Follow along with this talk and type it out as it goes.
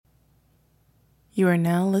You are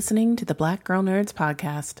now listening to the Black Girl Nerds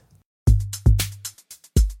podcast.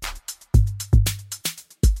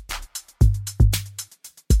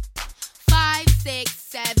 5, 6,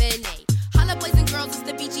 7, 8. Holla boys and girls, it's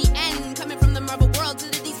the BGN. Coming from the Marvel world to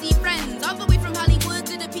the DC friends. All the way from Hollywood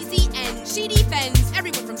to the PCN. She defends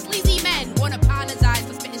everyone from sleazy men. Won't apologize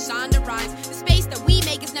for spitting Shonda rhymes. The space that we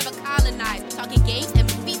make is never colonized. Talking games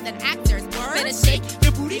and movies and actors. Better shake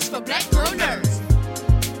your booties for Black Girl Nerds.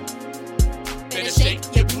 Better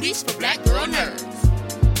shake your booties for Black Girl Nerds.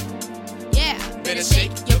 Yeah, better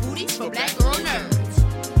shake your booties for Black Girl Nerds.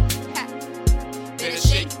 Ha. Better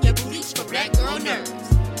shake your booties for Black Girl Nerds.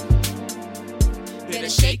 Better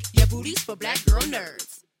shake your booties for Black Girl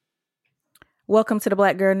Nerds. Welcome to the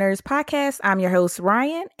Black Girl Nerds podcast. I'm your host,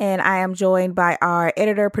 Ryan, and I am joined by our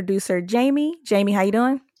editor-producer, Jamie. Jamie, how you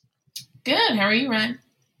doing? Good. How are you, Ryan?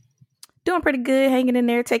 Doing pretty good, hanging in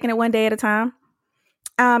there, taking it one day at a time.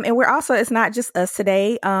 And we're also, it's not just us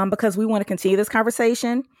today, because we want to continue this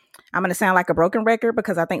conversation. I'm going to sound like a broken record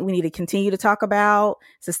because I think we need to continue to talk about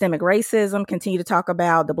systemic racism, continue to talk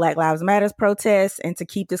about the Black Lives Matter protests, and to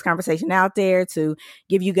keep this conversation out there to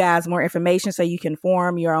give you guys more information so you can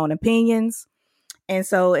form your own opinions. And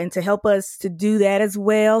to help us to do that as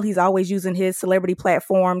well, he's always using his celebrity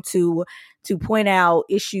platform to point out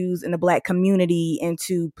issues in the Black community and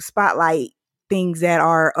to spotlight things that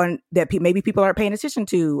are maybe people aren't paying attention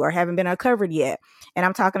to or haven't been uncovered yet. And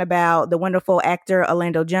I'm talking about the wonderful actor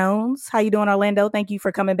Orlando Jones. How you doing, Orlando? Thank you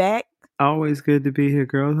for coming back. Always good to be here,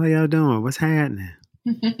 girls. How y'all doing? What's happening?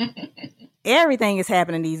 Everything is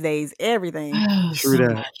happening these days. Everything. True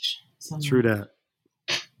that. True that.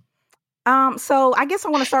 So I guess I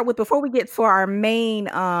want to start with, before we get for our main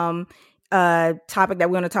topic that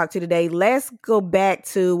we're going to talk to today, let's go back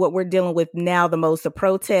to what we're dealing with now the most, the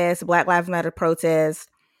protests, Black Lives Matter protests.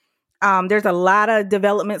 There's a lot of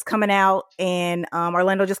developments coming out, and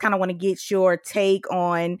Orlando, just kind of want to get your take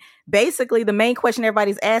on, basically the main question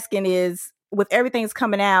everybody's asking is, with everything that's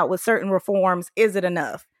coming out with certain reforms, is it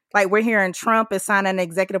enough? Like, we're hearing Trump is signing an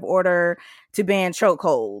executive order to ban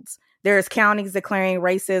chokeholds. There's counties declaring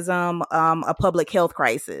racism a public health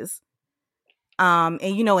crisis. And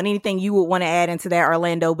anything you would want to add into that,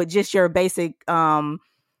 Orlando, but just your basic,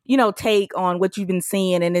 take on what you've been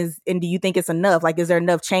seeing, and do you think it's enough? Like, is there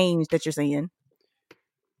enough change that you're seeing?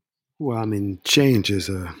 Well, I mean, change is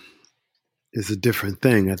a different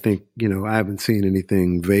thing. I think, I haven't seen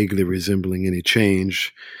anything vaguely resembling any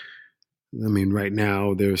change. I mean, right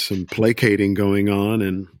now there's some placating going on,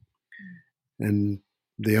 and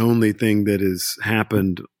the only thing that has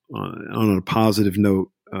happened on a positive note,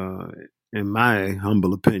 in my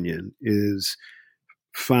humble opinion, is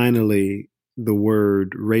finally the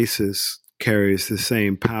word racist carries the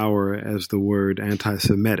same power as the word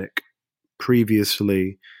anti-Semitic.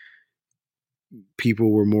 Previously,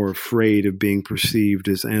 people were more afraid of being perceived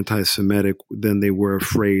as anti-Semitic than they were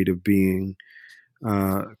afraid of being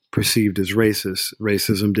perceived as racist.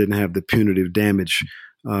 Racism didn't have the punitive damage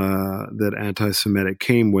that anti-Semitic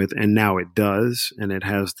came with, and now it does, and it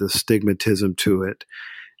has the stigmatism to it.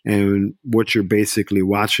 And what you're basically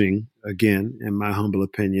watching, again, in my humble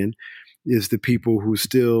opinion, is the people who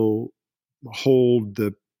still hold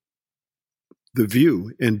the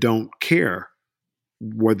view and don't care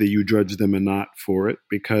whether you judge them or not for it,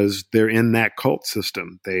 because they're in that cult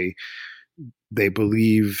system. They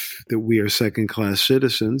believe that we are second-class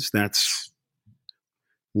citizens.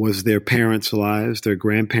 Was their parents' lives, their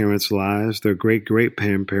grandparents' lives, their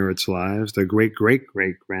great-great-grandparents' lives, their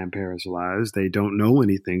great-great-great-grandparents' lives. They don't know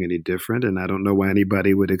anything any different, and I don't know why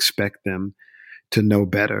anybody would expect them to know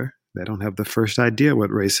better. They don't have the first idea what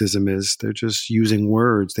racism is. They're just using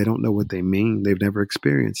words. They don't know what they mean. They've never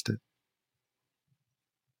experienced it.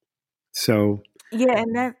 So yeah,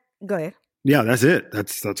 and go ahead. Yeah, that's it.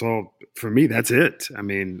 That's all for me. That's it. I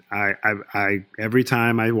mean, I every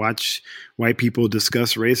time I watch white people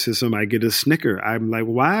discuss racism, I get a snicker. I'm like,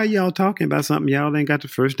 why are y'all talking about something y'all ain't got the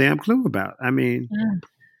first damn clue about? I mean,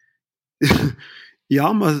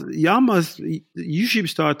 you should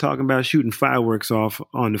start talking about shooting fireworks off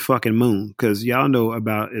on the fucking moon, because y'all know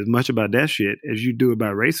about as much about that shit as you do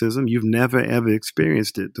about racism. You've never ever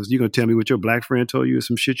experienced it. So you're gonna tell me what your black friend told you is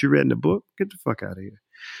some shit you read in a book? Get the fuck out of here.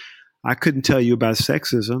 I couldn't tell you about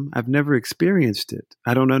sexism. I've never experienced it.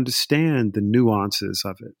 I don't understand the nuances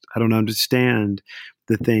of it. I don't understand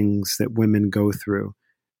the things that women go through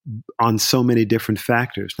on so many different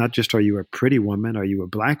factors. Not just, are you a pretty woman? Are you a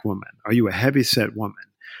black woman? Are you a heavyset woman?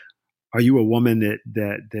 Are you a woman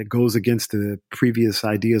that goes against the previous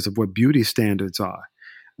ideas of what beauty standards are?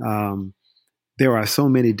 There are so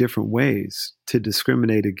many different ways to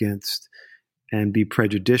discriminate against and be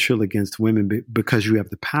prejudicial against women because you have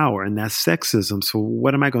the power, and that's sexism. So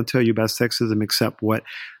what am I going to tell you about sexism except what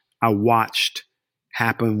I watched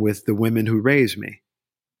happen with the women who raised me?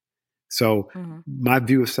 So my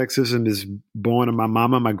view of sexism is born of my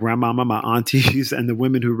mama, my grandmama, my aunties, and the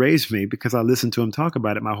women who raised me, because I listened to them talk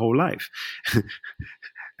about it my whole life.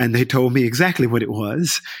 And they told me exactly what it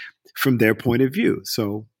was from their point of view.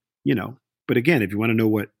 So, but again, if you want to know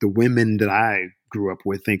what the women that I grew up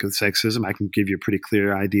with think of sexism, I can give you a pretty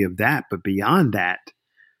clear idea of that. But beyond that,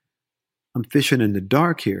 I'm fishing in the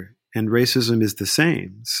dark here, and racism is the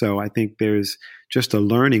same. So I think there's just a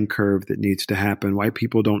learning curve that needs to happen. White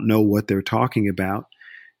people don't know what they're talking about,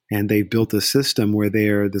 and they've built a system where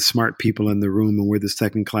they're the smart people in the room and we're the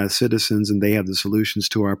second-class citizens, and they have the solutions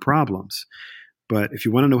to our problems. But if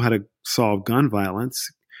you want to know how to solve gun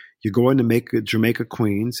violence, you go into Jamaica,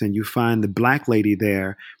 Queens, and you find the black lady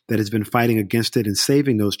there that has been fighting against it and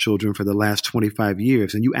saving those children for the last 25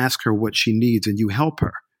 years. And you ask her what she needs and you help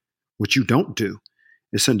her. What you don't do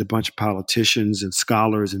is send a bunch of politicians and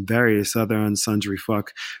scholars and various other unsundry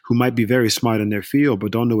fuck who might be very smart in their field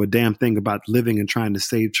but don't know a damn thing about living and trying to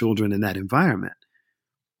save children in that environment.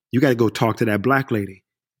 You got to go talk to that black lady.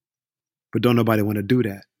 But don't nobody want to do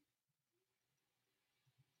that.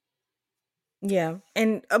 Yeah.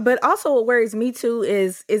 And but also what worries me too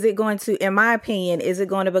is it going to, in my opinion, is it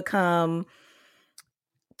going to become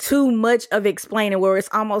too much of explaining where it's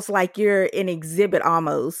almost like you're an exhibit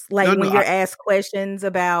almost, like when you're asked questions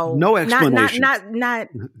about no explanation.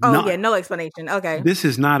 No explanation. Okay. This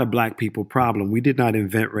is not a black people problem. We did not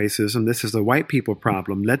invent racism. This is a white people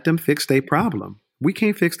problem. Let them fix their problem. We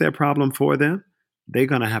can't fix their problem for them. They're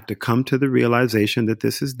going to have to come to the realization that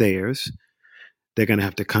this is theirs. They're going to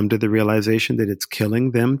have to come to the realization that it's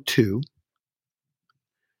killing them too.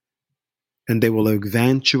 And they will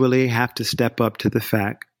eventually have to step up to the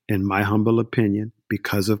fact, in my humble opinion,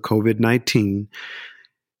 because of COVID-19,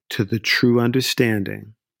 to the true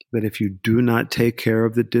understanding that if you do not take care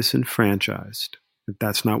of the disenfranchised, if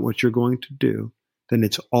that's not what you're going to do, then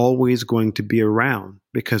it's always going to be around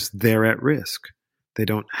because they're at risk. They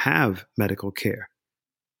don't have medical care.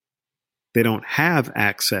 They don't have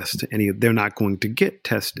access to they're not going to get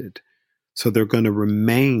tested. So they're going to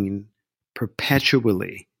remain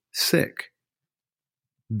perpetually sick,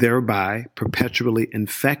 thereby perpetually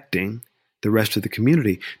infecting the rest of the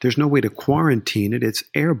community. There's no way to quarantine it. It's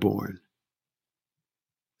airborne.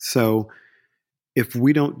 So if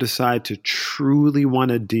we don't decide to truly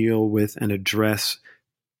want to deal with and address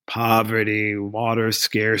poverty, water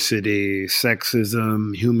scarcity,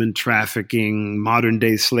 sexism, human trafficking, modern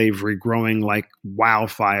day slavery growing like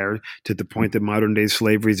wildfire to the point that modern day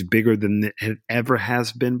slavery is bigger than it ever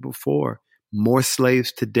has been before. More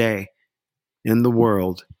slaves today in the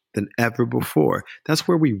world than ever before. That's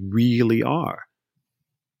where we really are.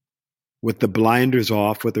 With the blinders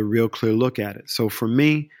off, with a real clear look at it. So for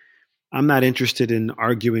me, I'm not interested in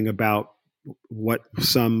arguing about what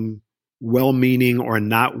some well-meaning or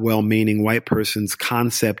not well-meaning white person's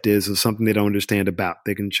concept is of something they don't understand about.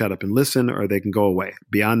 They can shut up and listen, or they can go away.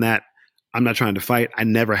 Beyond that, I'm not trying to fight. I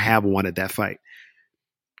never have wanted that fight,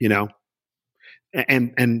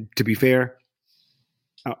 And to be fair,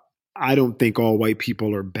 I don't think all white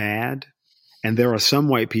people are bad. And there are some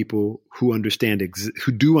white people who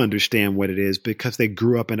who do understand what it is because they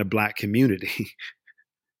grew up in a black community.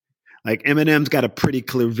 Like Eminem's got a pretty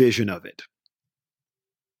clear vision of it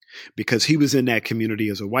because he was in that community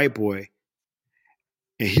as a white boy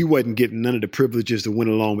and he wasn't getting none of the privileges that went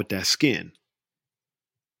along with that skin.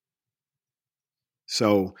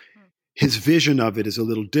 So his vision of it is a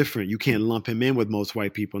little different. You can't lump him in with most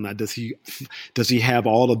white people. Now, does he have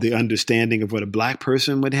all of the understanding of what a black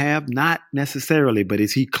person would have? Not necessarily, but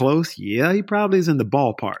is he close? Yeah, he probably is in the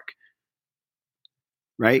ballpark,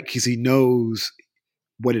 right? Because he knows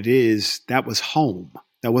what it is. That was home.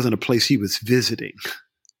 That wasn't a place he was visiting.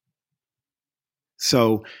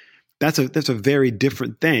 So that's a very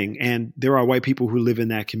different thing. And there are white people who live in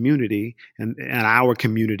that community and our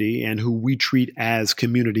community and who we treat as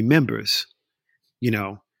community members.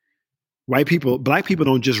 Black people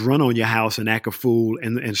don't just run on your house and act a fool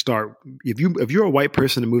and start. If you're a white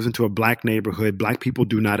person that moves into a black neighborhood, black people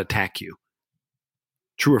do not attack you.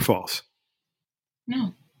 True or false?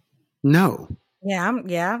 No. Yeah, I'm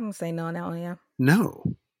gonna say no on that one. Yeah. No.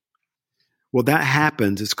 Well, that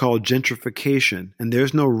happens. It's called gentrification. And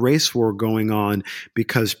there's no race war going on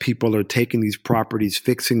because people are taking these properties,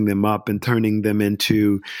 fixing them up and turning them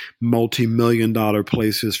into multi-million-dollar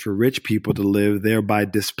places for rich people to live, thereby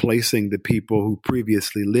displacing the people who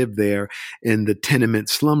previously lived there in the tenement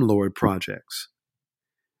slumlord projects.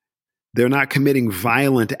 They're not committing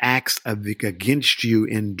violent acts against you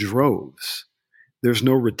in droves. There's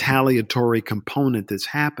no retaliatory component that's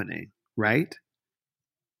happening, right?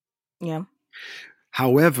 Yeah.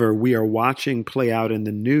 However, we are watching play out in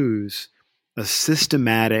the news a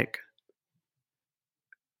systematic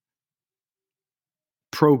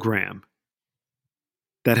program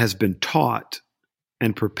that has been taught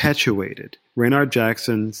and perpetuated. Raynard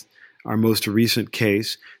Jackson's, our most recent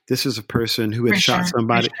case, this is a person who had shot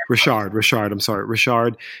somebody.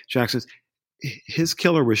 Rayshard Jackson's. His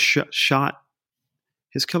killer was shot.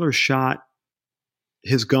 His killer shot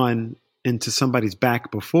his gun into somebody's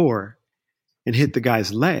back before and hit the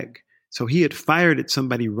guy's leg. So he had fired at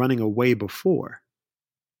somebody running away before.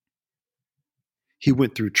 He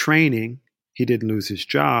went through training. He didn't lose his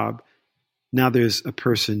job. Now there's a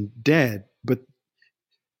person dead, but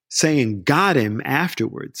saying got him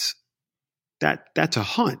afterwards, that's a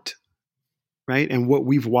hunt, right? And what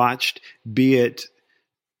we've watched, be it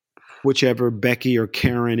whichever Becky or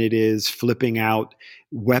Karen it is, flipping out,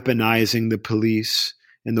 weaponizing the police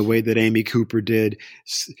in the way that Amy Cooper did,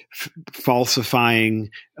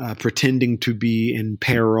 falsifying, pretending to be in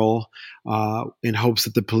peril in hopes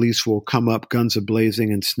that the police will come up guns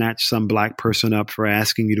a-blazing and snatch some black person up for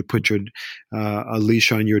asking you to put a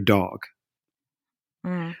leash on your dog.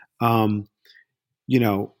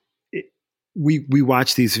 We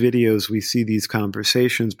watch these videos, we see these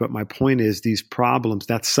conversations, but my point is these problems,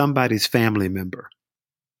 that's somebody's family member.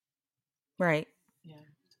 Right. Yeah.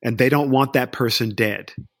 And they don't want that person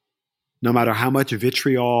dead. No matter how much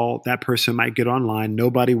vitriol that person might get online,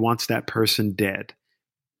 nobody wants that person dead.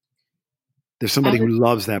 There's somebody who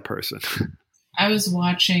loves that person. I was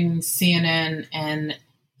watching CNN and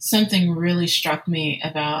something really struck me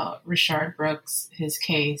about Rayshard Brooks, his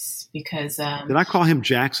case, because did I call him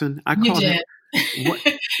Jackson? I called him. What?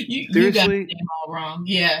 you got the name all wrong.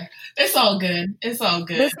 Yeah, it's all good. It's all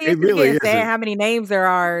good. But see, it really isn't how many names there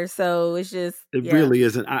are, so it's just really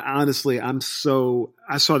isn't. I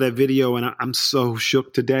saw that video and I'm so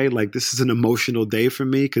shook today. Like, this is an emotional day for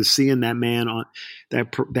me because seeing that man on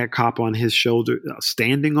that cop on his shoulder,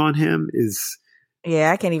 standing on him is.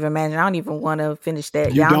 Yeah, I can't even imagine. I don't even want to finish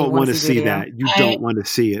that. You don't want to see that. You don't want to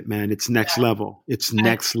see it, man. It's next level. It's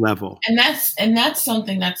next level. And that's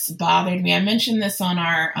something that's bothered me. I mentioned this on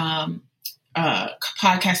our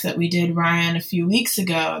podcast that we did, Ryan, a few weeks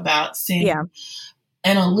ago about seeing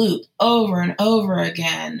in a loop over and over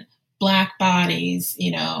again, Black bodies,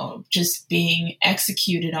 just being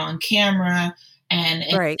executed on camera. And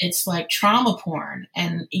it's like trauma porn.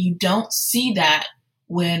 And you don't see that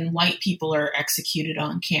when white people are executed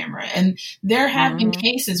on camera. And there have been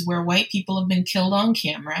cases where white people have been killed on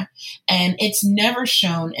camera, and it's never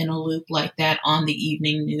shown in a loop like that on the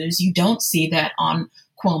evening news. You don't see that on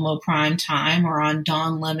Cuomo Prime Time or on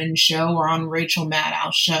Don Lemon's show or on Rachel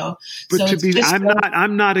Maddow's show. But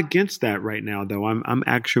I'm not against that right now, though. I'm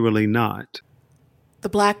actually not. The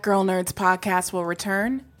Black Girl Nerds podcast will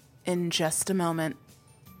return in just a moment.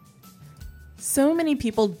 So many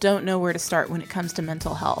people don't know where to start when it comes to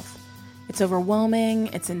mental health. It's overwhelming,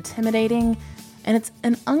 it's intimidating, and it's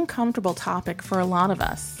an uncomfortable topic for a lot of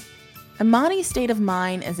us. Imani's State of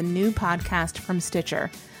Mind is a new podcast from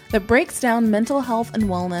Stitcher that breaks down mental health and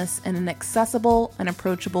wellness in an accessible and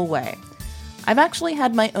approachable way. I've actually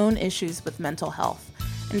had my own issues with mental health,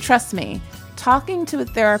 and trust me, talking to a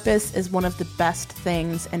therapist is one of the best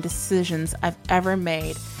things and decisions I've ever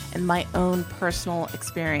made in my own personal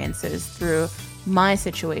experiences through my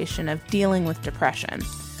situation of dealing with depression.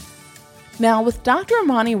 Now, with Dr.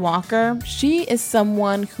 Imani Walker, she is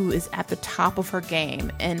someone who is at the top of her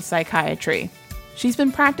game in psychiatry. She's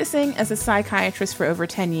been practicing as a psychiatrist for over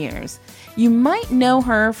 10 years. You might know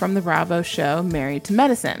her from the Bravo show Married to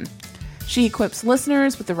Medicine. She equips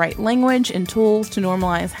listeners with the right language and tools to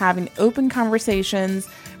normalize having open conversations,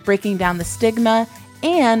 breaking down the stigma,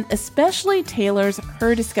 and especially tailors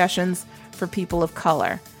her discussions for people of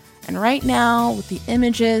color. And right now, with the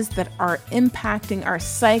images that are impacting our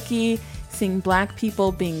psyche, seeing Black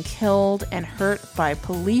people being killed and hurt by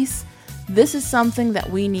police, this is something that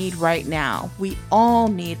we need right now. We all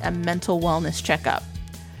need a mental wellness checkup.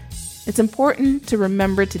 It's important to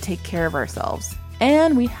remember to take care of ourselves,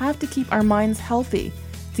 and we have to keep our minds healthy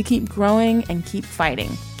to keep growing and keep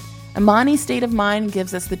fighting. Imani's State of Mind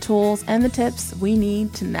gives us the tools and the tips we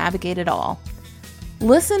need to navigate it all.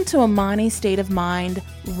 Listen to Imani's State of Mind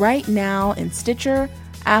right now in Stitcher,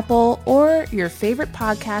 Apple, or your favorite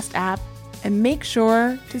podcast app, and make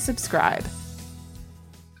sure to subscribe.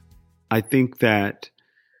 I think that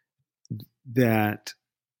they're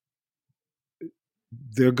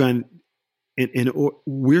going,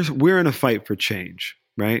 we're in a fight for change,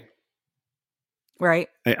 right? Right.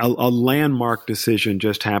 A landmark decision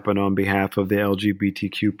just happened on behalf of the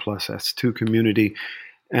LGBTQ plus S2 community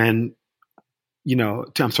and,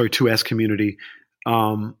 2S community.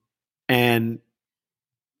 And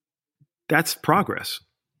that's progress.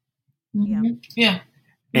 Mm-hmm. Yeah.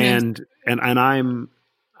 And I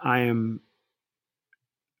am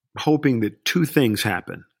hoping that two things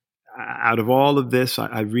happen. Out of all of this,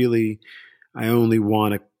 I only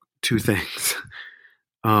want two things.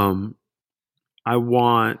 I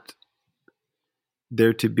want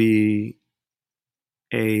there to be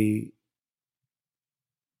a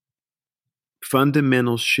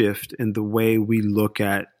fundamental shift in the way we look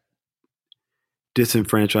at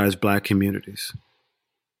disenfranchised Black communities.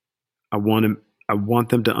 I want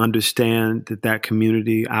them to understand that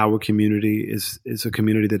community, our community, is a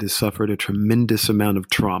community that has suffered a tremendous amount of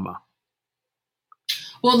trauma.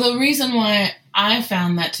 Well, the reason why I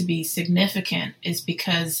found that to be significant is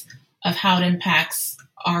because of how it impacts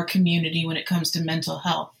our community when it comes to mental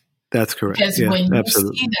health. That's correct. Because when you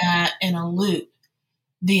see that in a loop,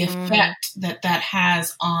 the effect that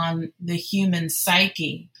has on the human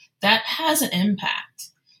psyche, that has an impact.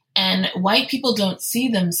 And white people don't see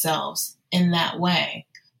themselves in that way,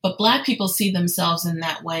 but Black people see themselves in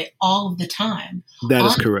that way all of the time. That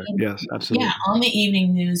is correct. Yes, absolutely. Yeah, on the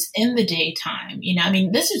evening news, in the daytime.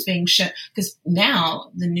 This is being shown because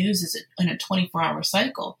now the news is in a 24-hour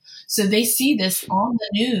cycle. So they see this on the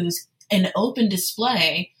news, an open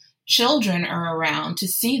display. Children are around to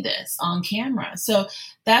see this on camera. So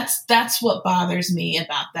that's what bothers me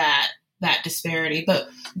about that disparity. But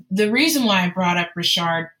the reason why I brought up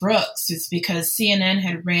Rayshard Brooks is because CNN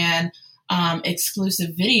had ran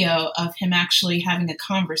exclusive video of him actually having a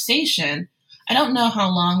conversation. I don't know how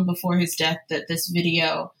long before his death that this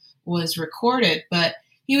video was recorded, but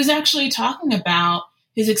he was actually talking about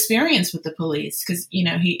his experience with the police because,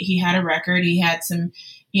 he had a record. He had some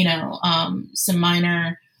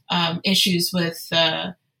minor issues with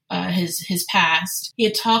his past. He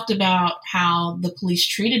had talked about how the police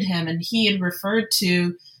treated him, and he had referred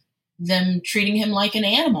to them treating him like an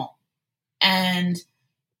animal. And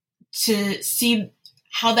to see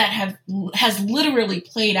how that has literally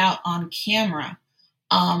played out on camera,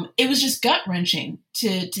 it was just gut wrenching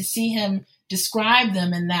to see him describe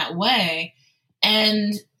them in that way.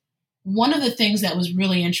 And one of the things that was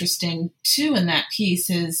really interesting too in that piece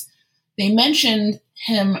is they mentioned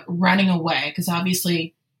him running away because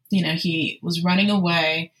obviously, he was running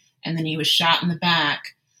away and then he was shot in the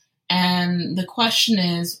back. And the question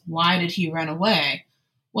is, why did he run away?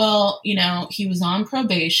 Well, he was on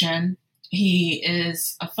probation. He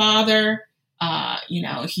is a father.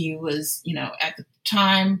 He was, at the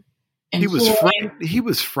time employed. He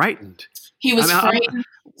was frightened. He was frightened.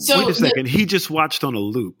 So wait a second. He just watched on a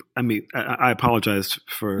loop. I apologize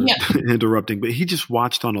for interrupting, but he just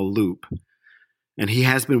watched on a loop. And he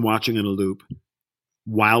has been watching in a loop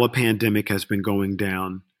while a pandemic has been going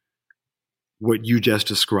down, what you just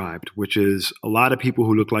described, which is a lot of people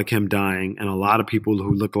who look like him dying and a lot of people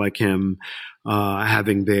who look like him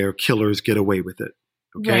having their killers get away with it.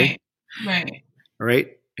 Okay? Right. All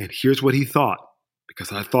right. And here's what he thought,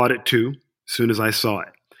 because I thought it too as soon as I saw it.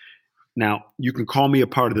 Now, you can call me a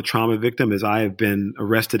part of the trauma victim, as I have been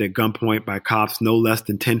arrested at gunpoint by cops no less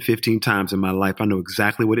than 10, 15 times in my life. I know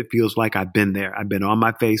exactly what it feels like. I've been there. I've been on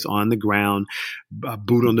my face, on the ground, a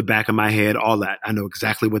boot on the back of my head, all that. I know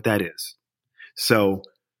exactly what that is. So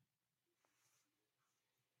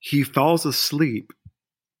he falls asleep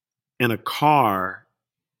in a car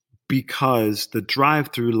because the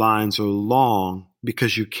drive-through lines are long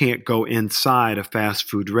because you can't go inside a fast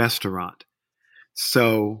food restaurant.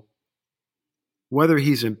 So whether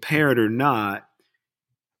he's impaired or not,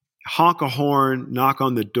 honk a horn, knock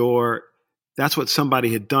on the door. That's what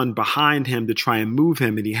somebody had done behind him to try and move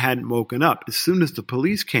him, and he hadn't woken up. As soon as the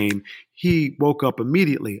police came, he woke up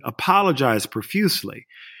immediately, apologized profusely.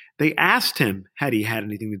 They asked him, had he had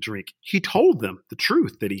anything to drink? He told them the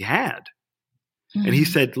truth that he had. Mm-hmm. And he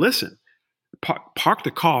said, listen, park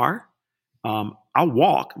the car. I'll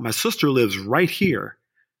walk. My sister lives right here.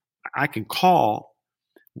 I can call.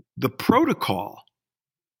 The protocol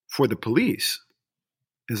for the police,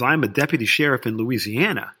 as I'm a deputy sheriff in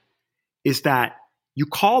Louisiana, is that you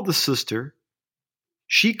call the sister,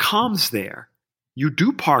 she comes there, you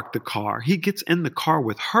do park the car, he gets in the car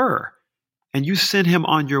with her, and you send him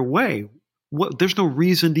on your way. There's no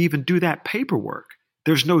reason to even do that paperwork.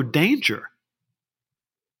 There's no danger.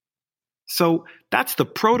 So that's the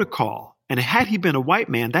protocol. And had he been a white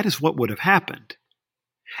man, that is what would have happened.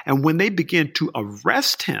 And when they began to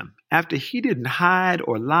arrest him after he didn't hide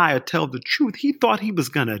or lie or tell the truth, he thought he was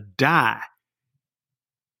going to die.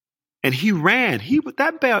 And he ran.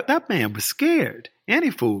 That man was scared. Any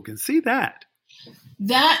fool can see that.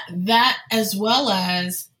 That as well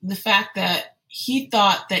as the fact that he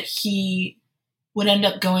thought that he would end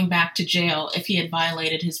up going back to jail if he had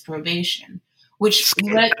violated his probation, which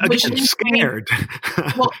scared.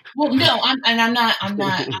 Well, no, I'm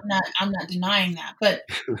not denying that. But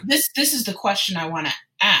this is the question I want to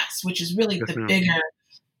ask, which is really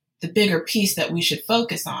the bigger piece that we should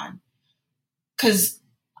focus on, because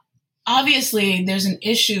obviously there's an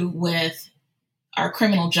issue with our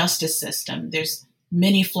criminal justice system. There's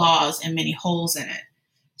many flaws and many holes in it.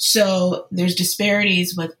 So there's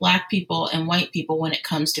disparities with Black people and white people when it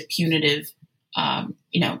comes to punitive,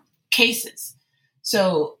 cases.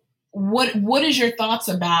 So what is your thoughts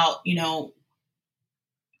about,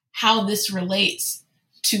 how this relates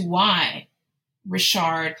to why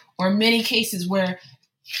Rayshard, or many cases where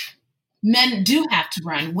men do have to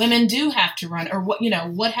run, women do have to run, or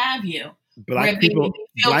what have you? Black people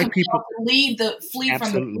flee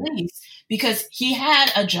from the police because he had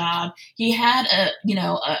a job, he had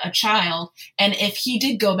a child, and if he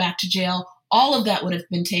did go back to jail, all of that would have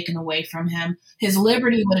been taken away from him. His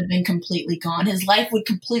liberty would have been completely gone. His life would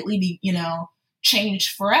completely be,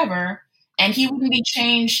 changed forever, and he wouldn't be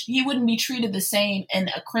changed. He wouldn't be treated the same in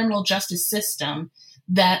a criminal justice system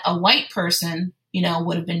that a white person,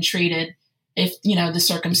 would have been treated if, the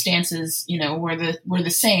circumstances, were the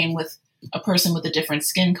same with a person with a different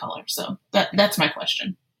skin color. So that's my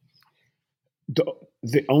question.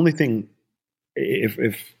 The only thing,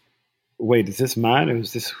 if wait, is this mine or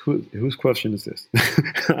is this whose question is this?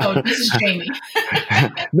 Oh, this is Jamie.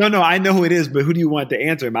 No, I know who it is, but who do you want to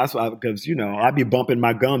answer? Because I'd be bumping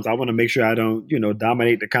my gums. I want to make sure I don't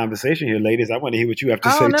dominate the conversation here, ladies. I want to hear what you have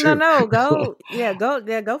to say. No, go,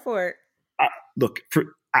 go for it. Look,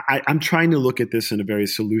 I'm trying to look at this in a very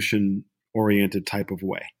solution-oriented type of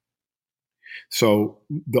way. So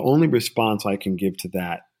the only response I can give to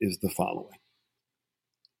that is the following.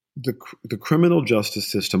 The criminal justice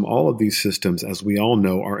system, all of these systems, as we all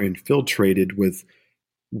know, are infiltrated with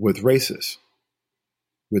racists,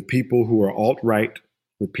 with people who are alt-right,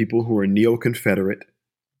 with people who are neo-Confederate,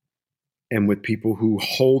 and with people who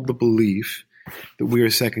hold the belief that we are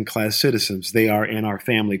second-class citizens. They are in our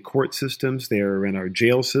family court systems. They are in our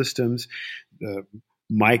jail systems.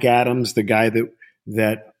 Mike Adams, the guy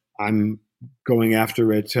that I'm going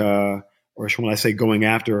after it, or when I say going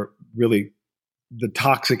after, really the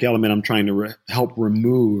toxic element I'm trying to help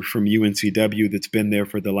remove from UNCW that's been there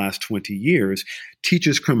for the last 20 years,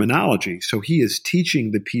 teaches criminology. So he is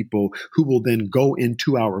teaching the people who will then go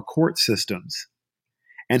into our court systems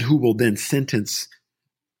and who will then sentence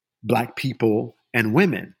Black people and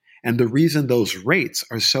women. And the reason those rates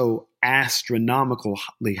are so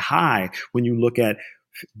astronomically high when you look at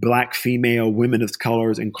Black female, women of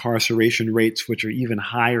color's incarceration rates, which are even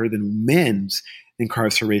higher than men's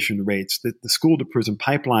incarceration rates, the school to prison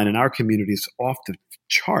pipeline in our community is off the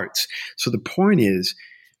charts. So the point is,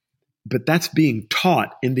 but that's being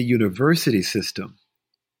taught in the university system.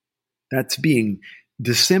 That's being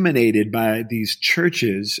disseminated by these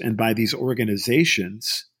churches and by these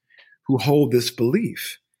organizations who hold this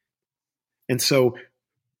belief. And so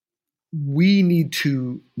we need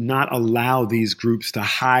to not allow these groups to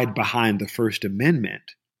hide behind the First Amendment.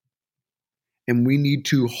 And we need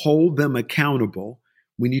to hold them accountable.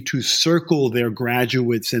 We need to circle their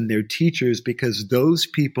graduates and their teachers, because those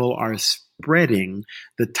people are spreading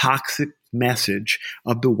the toxic message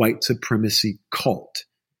of the white supremacy cult.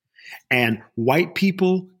 And white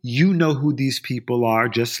people, you know who these people are,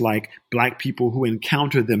 just like Black people who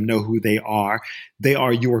encounter them know who they are. They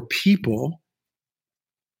are your people.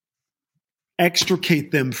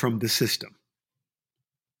 Extricate them from the system.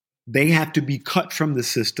 They have to be cut from the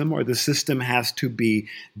system, or the system has to be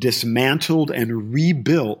dismantled and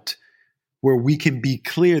rebuilt where we can be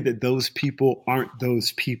clear that those people aren't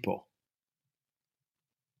those people.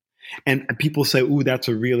 And people say, ooh,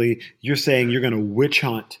 you're saying you're going to witch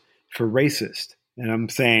hunt for racist. And I'm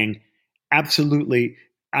saying, absolutely.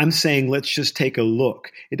 I'm saying, let's just take a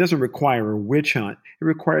look. It doesn't require a witch hunt. It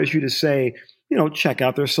requires you to say, check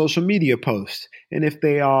out their social media posts. And if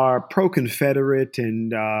they are pro-Confederate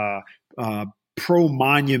and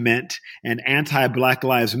pro-monument and anti-Black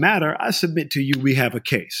Lives Matter, I submit to you we have a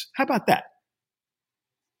case. How about that?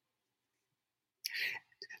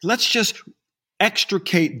 Let's just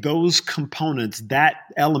extricate those components, that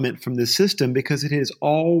element from the system, because it has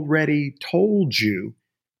already told you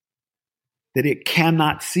that it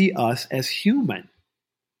cannot see us as human.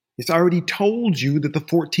 It's already told you that the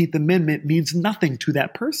 14th Amendment means nothing to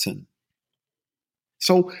that person.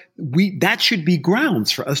 So that should be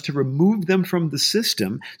grounds for us to remove them from the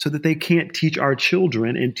system so that they can't teach our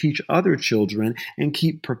children and teach other children and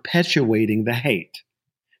keep perpetuating the hate.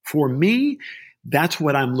 For me, that's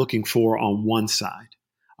what I'm looking for on one side.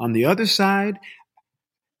 On the other side,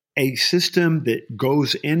 a system that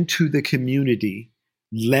goes into the community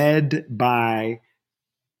led by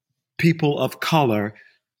people of color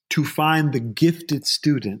to find the gifted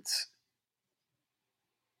students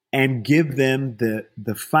and give them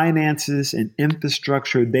the finances and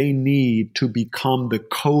infrastructure they need to become the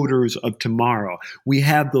coders of tomorrow. We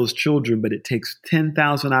have those children, but it takes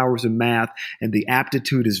 10,000 hours of math, and the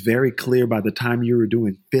aptitude is very clear by the time you were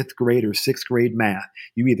doing 5th grade or 6th grade math.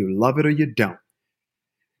 You either love it or you don't.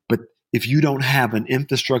 But if you don't have an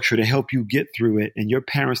infrastructure to help you get through it, and your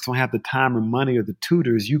parents don't have the time or money or the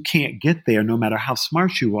tutors, you can't get there no matter how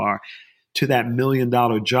smart you are to that $1 million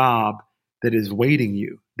job that is waiting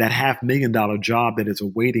you, that $500,000 job that is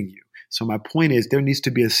awaiting you. So my point is there needs to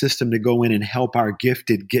be a system to go in and help our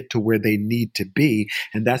gifted get to where they need to be.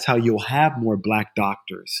 And that's how you'll have more Black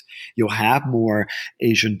doctors. You'll have more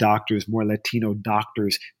Asian doctors, more Latino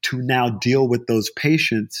doctors to now deal with those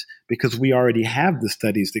patients, because we already have the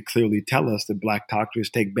studies that clearly tell us that Black doctors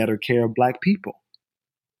take better care of Black people.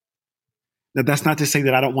 Now, that's not to say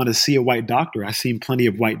that I don't want to see a white doctor. I've seen plenty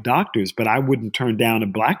of white doctors, but I wouldn't turn down a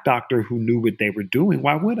Black doctor who knew what they were doing.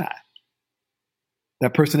 Why would I?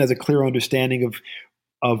 That person has a clear understanding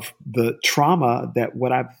of the trauma that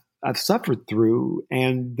what I've suffered through,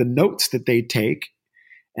 and the notes that they take,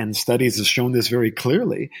 and studies have shown this very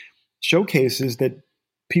clearly, showcases that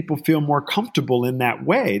people feel more comfortable in that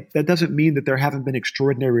way. That doesn't mean that there haven't been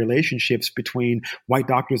extraordinary relationships between white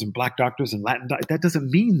doctors and Black doctors and Latin doctors. That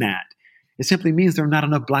doesn't mean that. It simply means there are not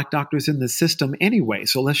enough Black doctors in the system anyway.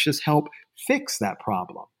 So let's just help fix that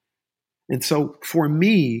problem. And so for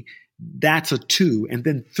me, that's a 2. And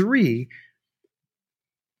then 3,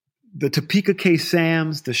 the Topeka K.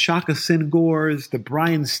 Sams, the Shaka Singors, the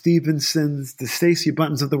Brian Stevensons, the Stacey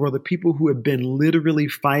Buttons of the world, the people who have been literally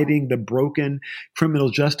fighting the broken criminal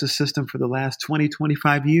justice system for the last 20,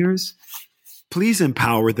 25 years, please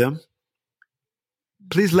empower them.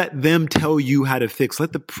 Please let them tell you how to fix.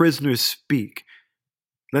 Let the prisoners speak.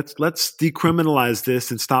 Let's decriminalize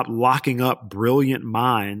this and stop locking up brilliant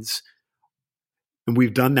minds. And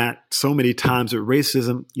we've done that so many times with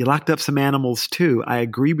racism. You locked up some animals too. I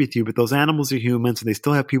agree with you, but those animals are humans and they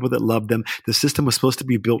still have people that love them. The system was supposed to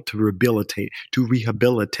be built to rehabilitate,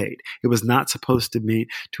 It was not supposed to be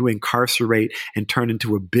to incarcerate and turn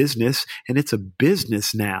into a business. And it's a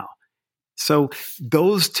business now. So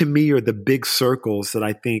those to me are the big circles that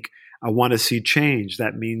I think I want to see change.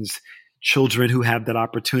 That means children who have that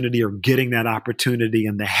opportunity are getting that opportunity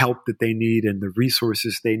and the help that they need and the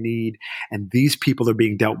resources they need. And these people are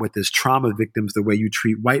being dealt with as trauma victims the way you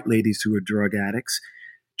treat white ladies who are drug addicts.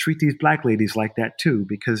 Treat these Black ladies like that too,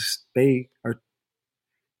 because they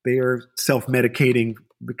are self-medicating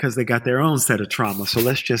because they got their own set of trauma. So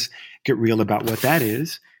let's just get real about what that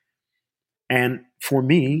is. And for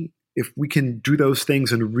me, if we can do those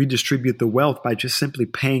things and redistribute the wealth by just simply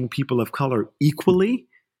paying people of color equally,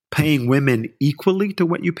 paying women equally to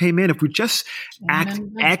what you pay men, if we just act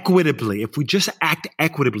equitably,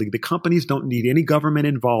 the companies don't need any government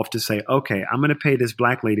involved to say, okay, I'm going to pay this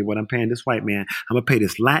Black lady what I'm paying this white man. I'm going to pay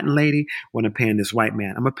this Latin lady what I'm paying this white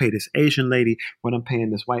man. I'm going to pay this Asian lady what I'm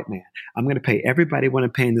paying this white man. I'm going to pay everybody what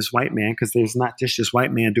I'm paying this white man, because there's not just this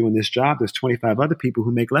white man doing this job. There's 25 other people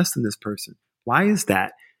who make less than this person. Why is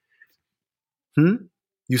that?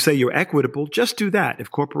 You say you're equitable, just do that. If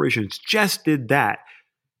corporations just did that,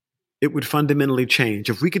 it would fundamentally change.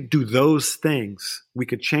 If we could do those things, we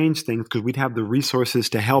could change things because we'd have the resources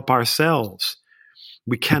to help ourselves.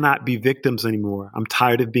 We cannot be victims anymore. I'm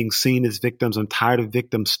tired of being seen as victims. I'm tired of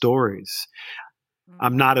victim stories.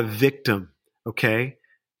 I'm not a victim, okay?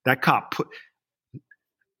 That cop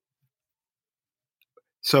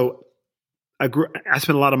So I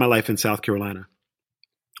spent a lot of my life in South Carolina.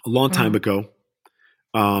 A long time ago,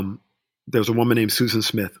 there was a woman named Susan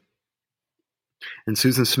Smith. And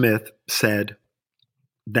Susan Smith said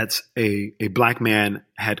that a Black man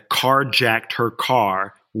had carjacked her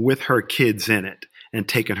car with her kids in it and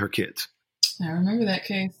taken her kids. I remember that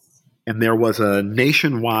case. And there was a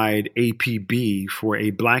nationwide APB for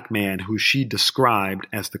a Black man who she described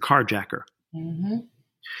as the carjacker. Mm-hmm.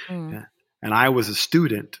 Mm. And I was a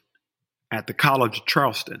student at the College of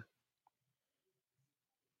Charleston.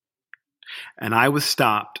 And I was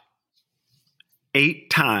stopped 8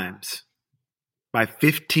 times by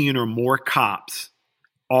 15 or more cops,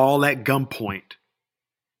 all at gunpoint,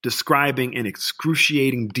 describing in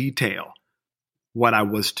excruciating detail what I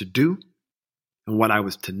was to do, and what I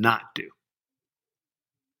was to not do.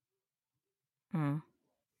 Mm.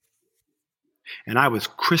 And I was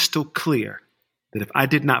crystal clear that if I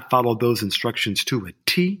did not follow those instructions to a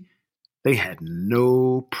T, they had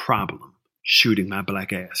no problem shooting my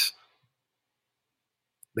black ass.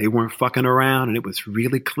 They weren't fucking around, and it was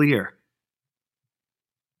really clear.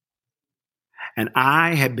 And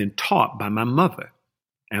I had been taught by my mother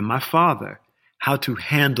and my father how to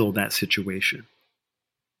handle that situation.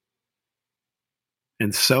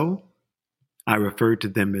 And so I referred to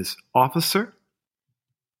them as officer,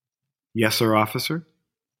 yes, sir, officer,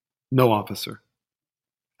 no, officer,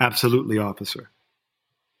 absolutely, officer,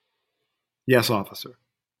 yes, officer,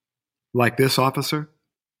 like this, officer,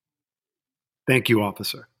 thank you,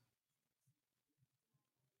 officer.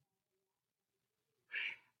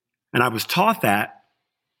 And I was taught that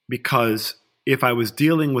because if I was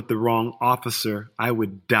dealing with the wrong officer, I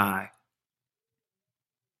would die.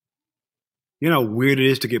 You know how weird it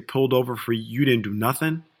is to get pulled over for you didn't do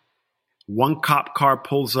nothing? One cop car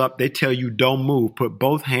pulls up, they tell you don't move, put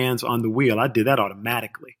both hands on the wheel. I did that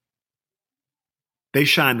automatically. They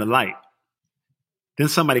shine the light. Then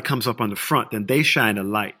somebody comes up on the front, then they shine a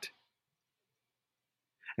light.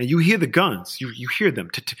 And you hear the guns, you hear them,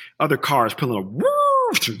 other cars pulling up,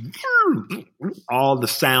 all the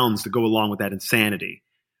sounds that go along with that insanity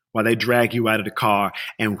while they drag you out of the car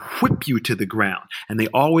and whip you to the ground. And they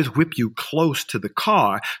always whip you close to the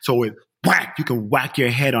car so it whack, you can whack your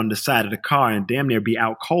head on the side of the car and damn near be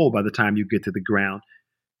out cold by the time you get to the ground.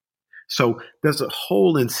 So there's a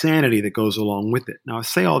whole insanity that goes along with it. Now, I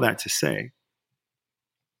say all that to say,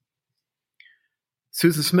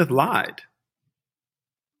 Susan Smith lied.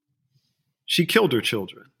 She killed her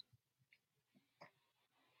children.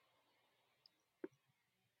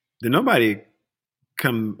 Did nobody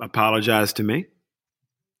come apologize to me?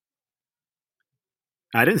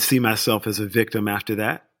 I didn't see myself as a victim after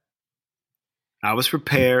that. I was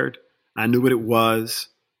prepared. I knew what it was.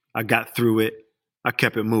 I got through it. I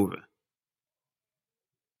kept it moving.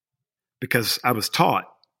 Because I was taught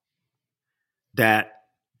that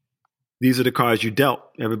these are the cards you dealt.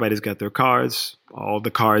 Everybody's got their cards. All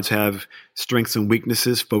the cards have strengths and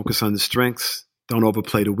weaknesses. Focus on the strengths. Don't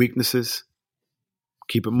overplay the weaknesses.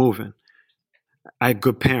 Keep it moving. I had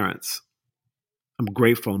good parents. I'm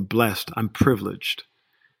grateful. I'm blessed. I'm privileged,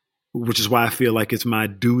 which is why I feel like it's my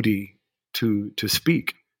duty to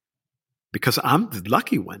speak, because I'm the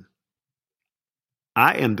lucky one.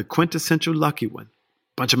 I am the quintessential lucky one. A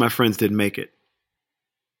bunch of my friends didn't make it.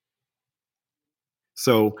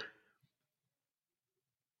 So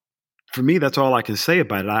for me, that's all I can say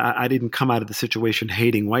about it. I didn't come out of the situation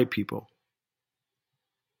hating white people.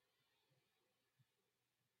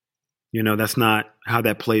 You know, that's not how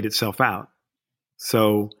that played itself out.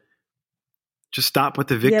 So just stop with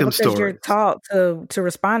the victim story. You're taught to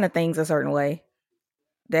respond to things a certain way.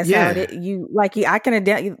 That's how it is. I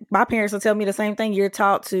can my parents will tell me the same thing. You're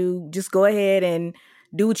taught to just go ahead and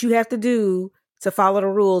do what you have to do to follow the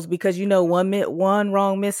rules, because one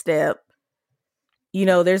wrong misstep,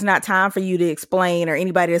 there's not time for you to explain or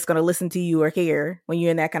anybody that's going to listen to you or care when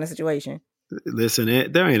you're in that kind of situation.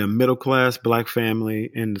 Listen, there ain't a middle-class black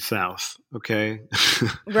family in the South, okay?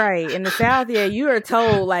 Right. In the South, yeah, you are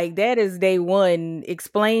told, like, that is day one.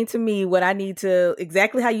 Explain to me what I need to,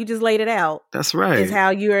 exactly how you just laid it out. That's right. Is how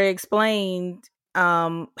you are explained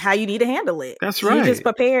how you need to handle it. That's right. You just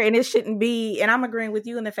prepare, and it shouldn't be, and I'm agreeing with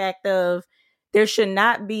you in the fact of there should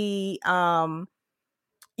not be,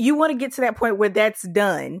 you want to get to that point where that's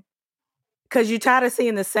done. Because you're tired of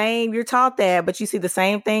seeing you're taught that, but you see the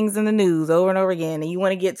same things in the news over and over again. And you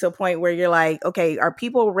want to get to a point where you're like, okay, are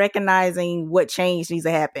people recognizing what change needs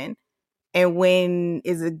to happen? And when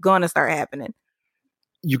is it going to start happening?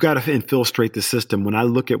 You got to infiltrate the system. When I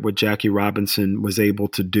look at what Jackie Robinson was able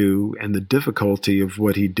to do and the difficulty of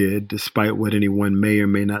what he did, despite what anyone may or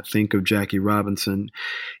may not think of Jackie Robinson,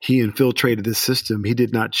 he infiltrated the system. He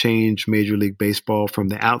did not change Major League Baseball from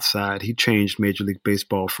the outside. He changed Major League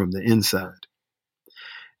Baseball from the inside.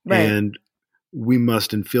 Right. And we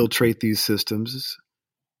must infiltrate these systems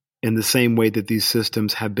in the same way that these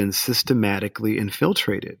systems have been systematically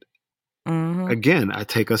infiltrated. Mm-hmm. Again, I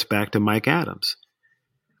take us back to Mike Adams.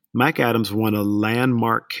 Mike Adams won a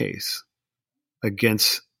landmark case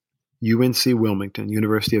against UNC Wilmington,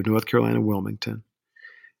 University of North Carolina, Wilmington,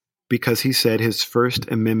 because he said his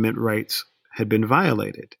First Amendment rights had been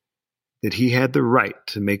violated, that he had the right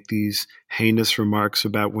to make these heinous remarks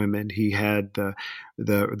about women. He had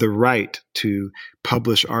the right to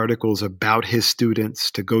publish articles about his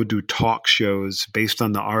students, to go do talk shows based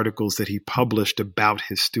on the articles that he published about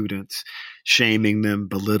his students, shaming them,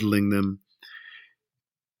 belittling them.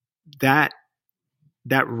 That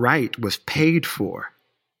that right was paid for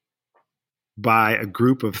by a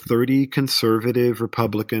group of 30 conservative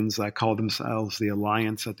Republicans. I call themselves the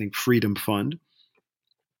Alliance, I think, Freedom Fund.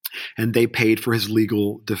 And they paid for his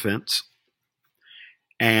legal defense.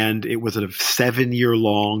 And it was a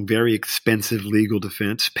 7-year-long, very expensive legal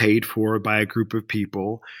defense paid for by a group of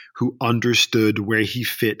people who understood where he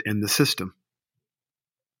fit in the system.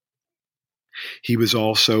 He was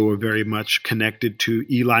also very much connected to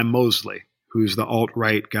Eli Mosley, who's the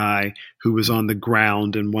alt-right guy who was on the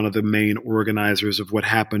ground and one of the main organizers of what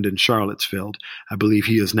happened in Charlottesville. I believe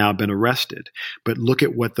he has now been arrested. But look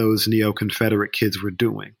at what those neo-Confederate kids were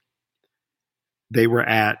doing. They were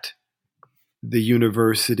at the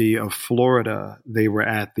University of Florida. They were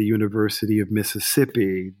at the University of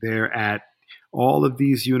Mississippi. They're at all of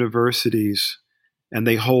these universities, and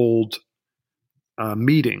they hold a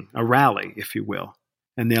meeting, a rally, if you will,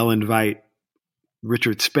 and they'll invite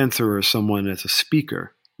Richard Spencer or someone as a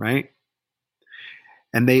speaker, right?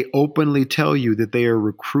 And they openly tell you that they are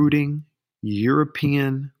recruiting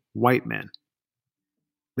European white men.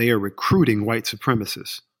 They are recruiting white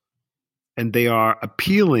supremacists. And they are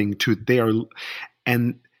appealing to,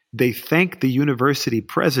 and they thank the university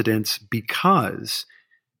presidents because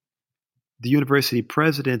the university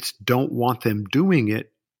presidents don't want them doing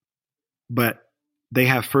it, but they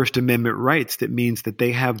have First Amendment rights. That means that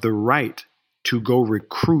they have the right to go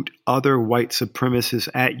recruit other white supremacists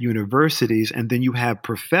at universities. And then you have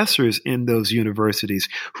professors in those universities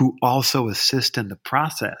who also assist in the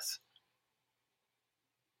process.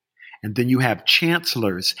 And then you have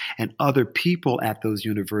chancellors and other people at those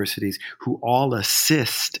universities who all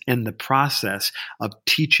assist in the process of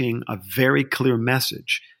teaching a very clear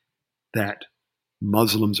message that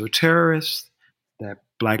Muslims are terrorists, that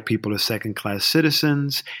Black people are second-class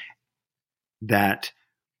citizens, that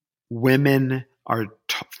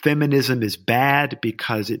feminism is bad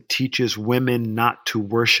because it teaches women not to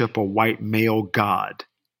worship a white male god.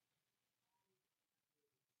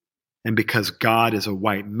 And because God is a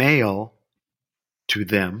white male to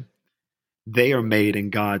them, they are made in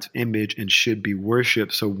God's image and should be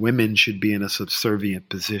worshiped, so women should be in a subservient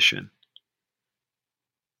position.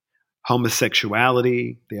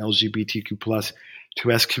 Homosexuality, the LGBTQ plus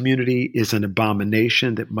 2S community, is an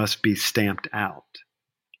abomination that must be stamped out.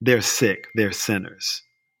 They're sick. They're sinners.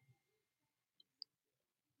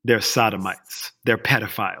 They're sodomites. They're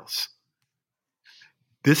pedophiles.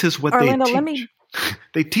 This is what Orlando, they teach.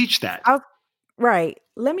 They teach that. Right.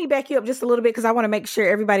 Let me back you up just a little bit because I want to make sure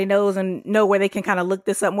everybody knows and know where they can kind of look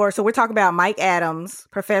this up more. So we're talking about Mike Adams,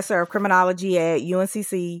 professor of criminology at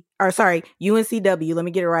UNCW. Let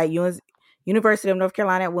me get it right. University of North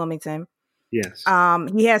Carolina at Wilmington. Yes.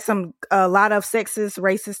 He has a lot of sexist,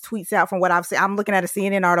 racist tweets out from what I've seen. I'm looking at a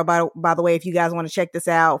CNN article, by the way, if you guys want to check this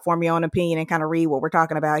out, form your own opinion and kind of read what we're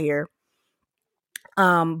talking about here.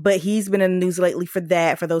 But he's been in the news lately for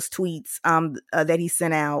those tweets that he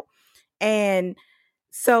sent out. And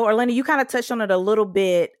so, Orlando, you kind of touched on it a little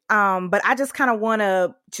bit, but I just kind of want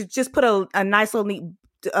to just put a nice little neat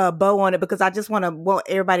bow on it because I just want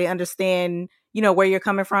everybody to understand, where you're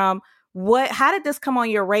coming from. How did this come on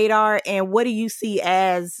your radar, and what do you see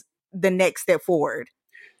as the next step forward?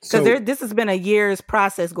 Because this has been a year's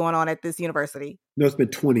process going on at this university. No, it's been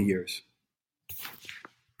 20 years.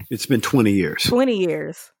 It's been 20 years. 20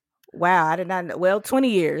 years. Wow, I did not know. Well, 20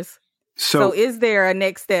 years. So is there a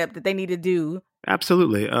next step that they need to do?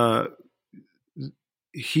 Absolutely.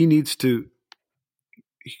 He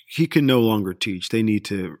can no longer teach. They need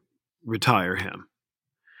to retire him.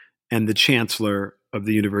 And the chancellor of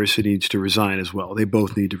the university needs to resign as well. They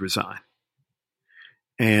both need to resign.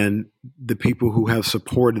 And the people who have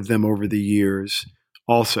supported them over the years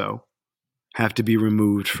also have to be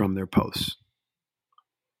removed from their posts.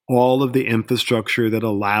 All of the infrastructure that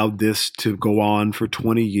allowed this to go on for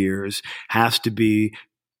 20 years has to be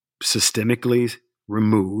systemically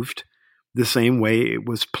removed the same way it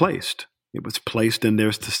was placed. It was placed in there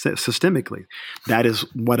systemically. That is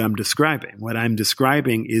what I'm describing. What I'm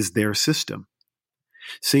describing is their system.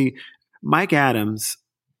 See, Mike Adams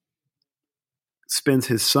spends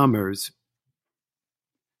his summers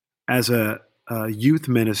as a youth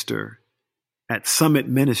minister at Summit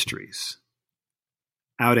Ministries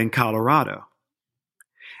out in Colorado.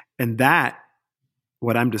 And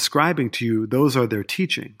what I'm describing to you, those are their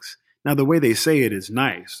teachings. Now, the way they say it is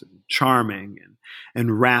nice and charming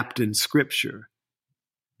and wrapped in scripture,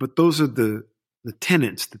 but those are the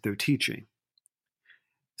tenets that they're teaching.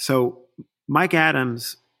 So Mike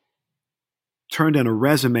Adams turned in a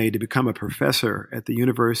resume to become a professor at the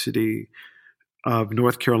University of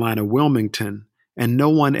North Carolina, Wilmington, and no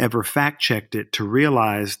one ever fact-checked it to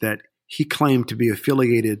realize that he claimed to be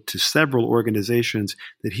affiliated to several organizations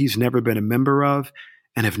that he's never been a member of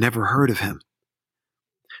and have never heard of him.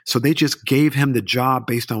 So they just gave him the job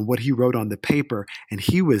based on what he wrote on the paper, and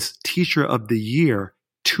he was Teacher of the Year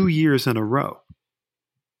 2 years in a row.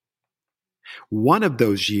 One of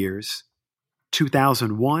those years,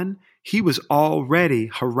 2001, he was already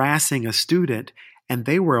harassing a student, and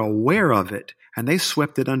they were aware of it, and they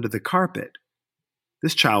swept it under the carpet.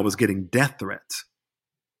 This child was getting death threats.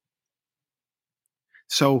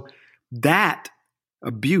 So that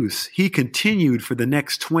abuse, he continued for the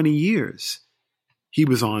next 20 years. He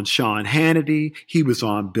was on Sean Hannity. He was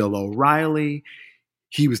on Bill O'Reilly.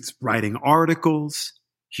 He was writing articles.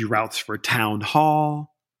 He routes for town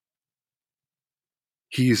hall.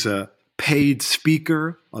 He's a paid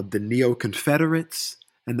speaker of the Neo-Confederates.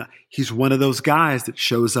 And he's one of those guys that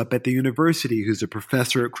shows up at the university who's a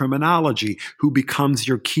professor of criminology who becomes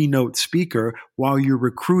your keynote speaker while you're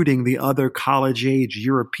recruiting the other college-age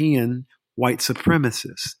European white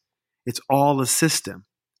supremacists. It's all a system.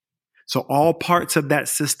 So all parts of that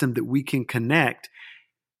system that we can connect,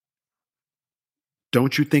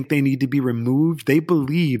 don't you think they need to be removed? They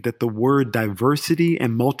believe that the word diversity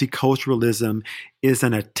and multiculturalism is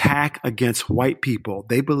an attack against white people.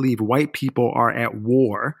 They believe white people are at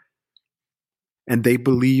war. And they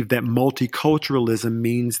believe that multiculturalism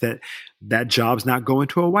means that that job's not going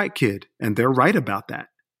to a white kid. And they're right about that.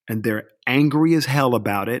 And they're angry as hell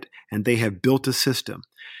about it. And they have built a system.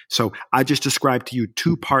 So I just described to you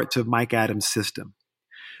 2 parts of Mike Adams' system.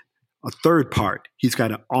 A third part, he's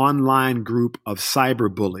got an online group of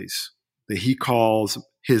cyber bullies that he calls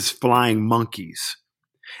his flying monkeys.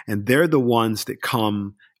 And they're the ones that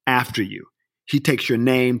come after you. He takes your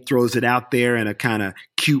name, throws it out there in a kind of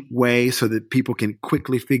cute way so that people can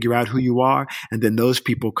quickly figure out who you are. And then those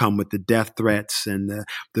people come with the death threats and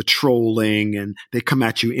the trolling, and they come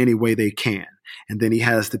at you any way they can. And then he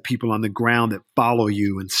has the people on the ground that follow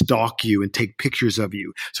you and stalk you and take pictures of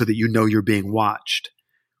you so that you know you're being watched.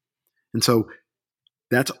 And so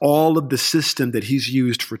that's all of the system that he's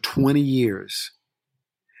used for 20 years.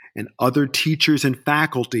 And other teachers and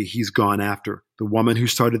faculty he's gone after. The woman who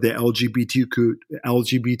started the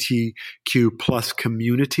LGBTQ plus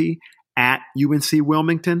community at UNC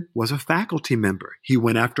Wilmington was a faculty member. He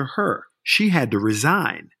went after her. She had to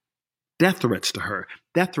resign. Death threats to her,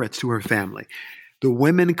 death threats to her family. The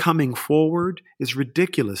women coming forward is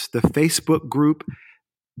ridiculous. The Facebook group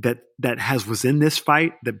that was in this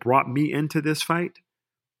fight, that brought me into this fight,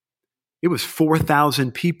 it was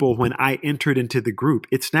 4,000 people when I entered into the group.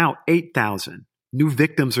 It's now 8,000. New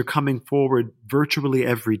victims are coming forward virtually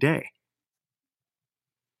every day.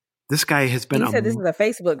 This guy has been— You said this is a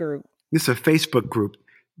Facebook group. This is a Facebook group.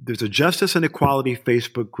 There's a Justice and Equality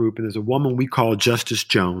Facebook group, and there's a woman we call Justice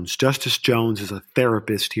Jones. Justice Jones is a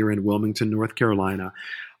therapist here in Wilmington, North Carolina.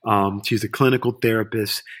 She's a clinical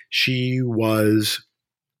therapist. She was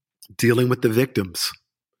dealing with the victims,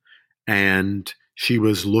 and she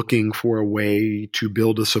was looking for a way to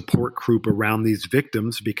build a support group around these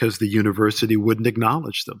victims because the university wouldn't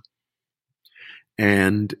acknowledge them.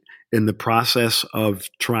 And in the process of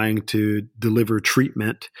trying to deliver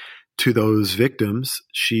treatment to those victims,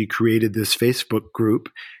 she created this Facebook group,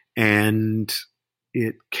 and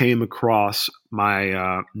it came across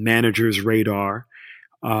my manager's radar,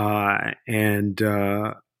 and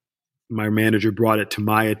my manager brought it to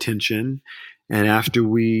my attention. And after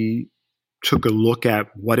we took a look at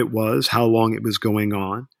what it was, how long it was going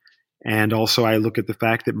on, and also I look at the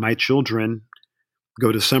fact that my children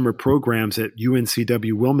go to summer programs at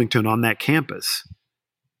UNCW Wilmington on that campus.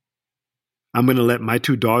 I'm going to let my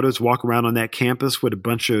 2 daughters walk around on that campus with a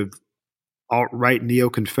bunch of alt-right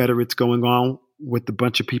neo-Confederates going on with a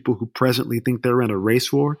bunch of people who presently think they're in a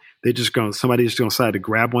race war. Somebody's just going to decide to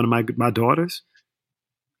grab one of my daughters?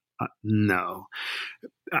 No.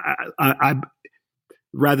 I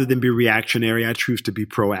rather than be reactionary, I choose to be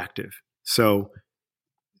proactive. So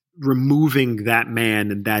removing that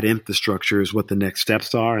man and that infrastructure is what the next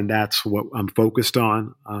steps are, and that's what I'm focused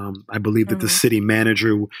on. I believe that the city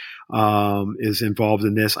manager is involved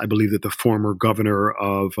in this. I believe that the former governor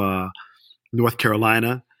of North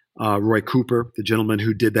Carolina, Roy Cooper, the gentleman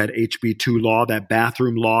who did that HB2 law, that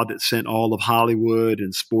bathroom law that sent all of Hollywood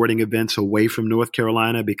and sporting events away from North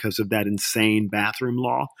Carolina because of that insane bathroom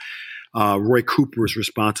law. Roy Cooper is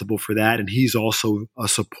responsible for that, and he's also a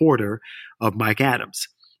supporter of Mike Adams.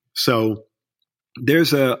 So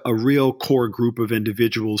there's a real core group of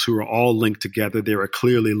individuals who are all linked together. They are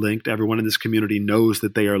clearly linked. Everyone in this community knows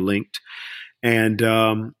that they are linked. And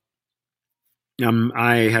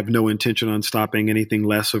I have no intention on stopping anything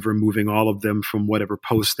less of removing all of them from whatever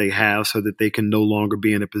posts they have so that they can no longer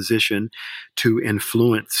be in a position to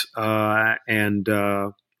influence and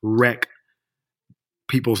wreck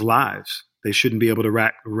people's lives. They shouldn't be able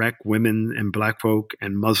to wreck women and Black folk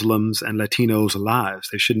and Muslims and Latinos' lives.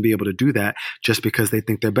 They shouldn't be able to do that just because they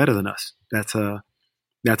think they're better than us.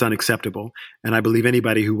 That's unacceptable. And I believe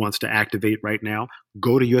anybody who wants to activate right now,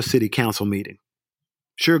 go to your city council meeting.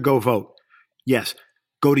 Sure, go vote. Yes,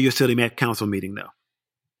 go to your city council meeting, though.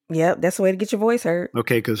 Yep, that's the way to get your voice heard.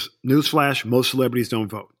 Okay, because newsflash, most celebrities don't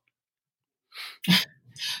vote.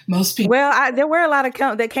 Most people. Well, there were a lot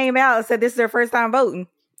of that came out and said this is their first time voting.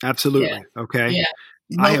 Absolutely. Yeah. Okay. Yeah.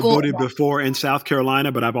 I have voted before in South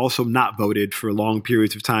Carolina, but I've also not voted for long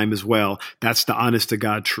periods of time as well. That's the honest to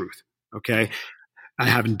God truth. Okay. I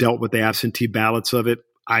haven't dealt with the absentee ballots of it.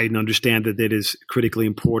 I understand that it is critically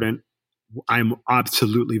important. I'm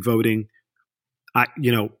absolutely voting. I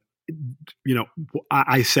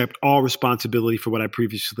accept all responsibility for what I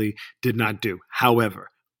previously did not do. However,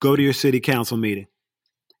 go to your city council meeting.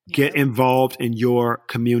 Get involved in your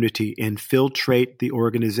community, infiltrate the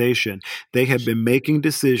organization. They have been making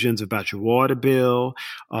decisions about your water bill,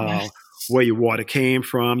 where your water came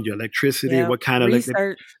from, your electricity, what kind of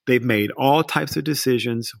research. They've made all types of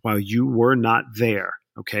decisions while you were not there.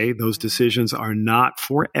 Okay, those decisions are not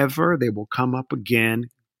forever. They will come up again.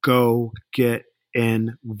 Go get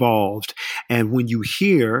involved. And when you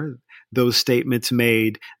hear those statements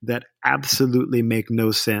made that absolutely make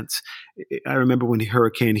no sense. I remember when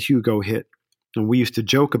Hurricane Hugo hit, and we used to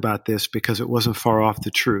joke about this because it wasn't far off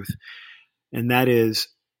the truth. And that is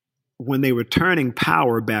when they were turning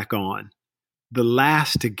power back on, the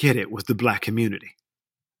last to get it was the Black community.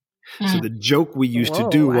 So the joke we used to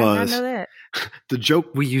do was,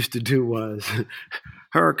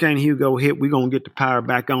 Hurricane Hugo hit, we're going to get the power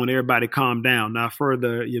back on. Everybody calm down. Now, for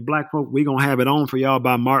your Black folk, we're going to have it on for y'all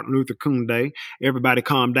by Martin Luther King Day. Everybody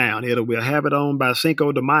calm down. We'll have it on by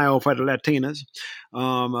Cinco de Mayo for the Latinas.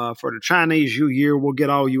 For the Chinese New Year, we'll get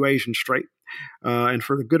all you Asians straight. And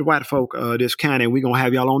for the good white folk, this county, we're going to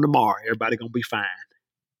have y'all on tomorrow. Everybody going to be fine.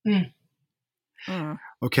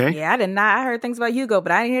 Okay? Yeah, I did not. I heard things about Hugo,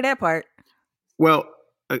 but I didn't hear that part. Well,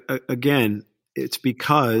 again, it's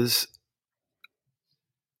because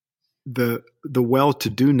the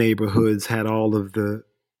well-to-do neighborhoods had all of the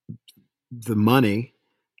money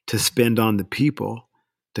to spend on the people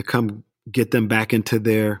to come get them back into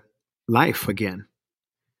their life again.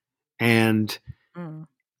 And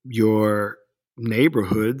your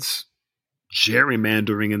neighborhoods,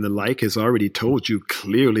 gerrymandering and the like, has already told you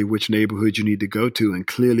clearly which neighborhood you need to go to and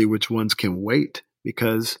clearly which ones can wait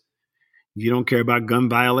because you don't care about gun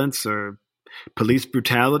violence or police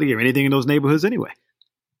brutality or anything in those neighborhoods anyway.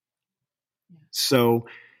 So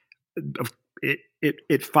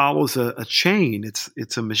it follows a chain.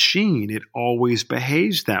 It's a machine. It always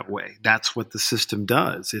behaves that way. That's what the system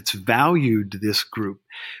does. It's valued this group.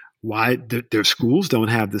 Why their schools don't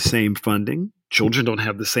have the same funding. Children don't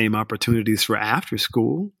have the same opportunities for after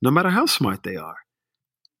school, no matter how smart they are.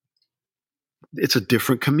 It's a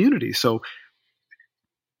different community. So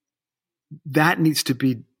that needs to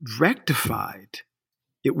be rectified.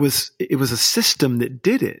 It was a system that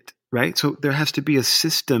did it. Right? So there has to be a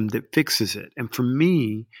system that fixes it. And for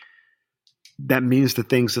me, that means the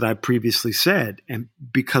things that I previously said. And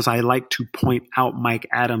because I like to point out Mike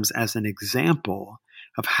Adams as an example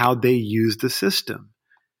of how they use the system.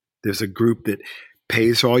 There's a group that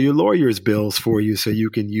pays all your lawyers' bills for you so you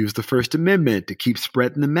can use the First Amendment to keep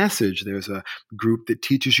spreading the message. There's a group that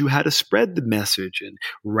teaches you how to spread the message and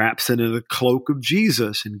wraps it in a cloak of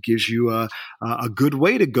Jesus and gives you a good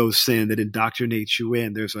way to go sin that indoctrinates you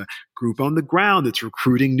in. There's a group on the ground that's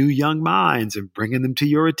recruiting new young minds and bringing them to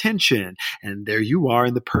your attention. And there you are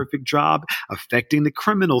in the perfect job affecting the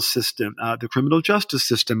criminal system, the criminal justice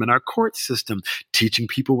system and our court system, teaching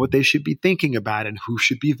people what they should be thinking about and who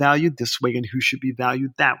should be valued this way and who should be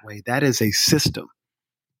valued that way. That is a system.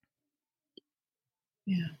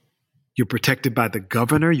 Yeah. You're protected by the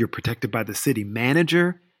governor. You're protected by the city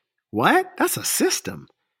manager. What? That's a system.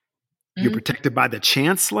 You're protected by the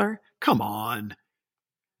chancellor. Come on.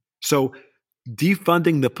 So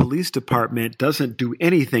defunding the police department doesn't do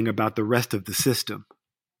anything about the rest of the system.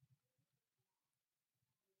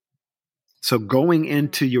 So going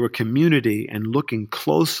into your community and looking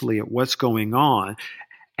closely at what's going on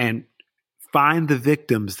and find the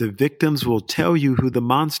victims. The victims will tell you who the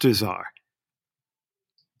monsters are.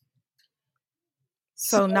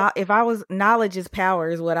 So not if I was knowledge is power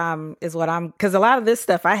is what I'm because a lot of this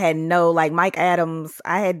stuff I had like Mike Adams,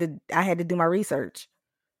 I had to do my research.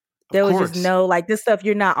 There was just no, like, this stuff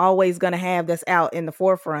you're not always going to have that's out in the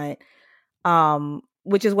forefront.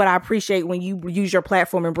 Which is what I appreciate when you use your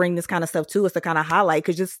platform and bring this kind of stuff to us to kind of highlight,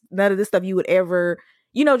 because just none of this stuff you would ever,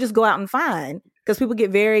 just go out and find, because people get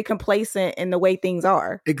very complacent in the way things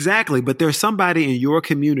are. Exactly. But there's somebody in your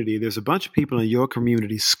community. There's a bunch of people in your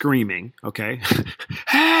community screaming, okay,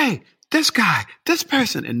 hey, this guy, this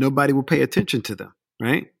person, and nobody will pay attention to them.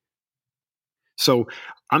 Right. So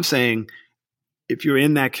I'm saying, if you're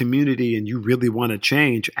in that community and you really want to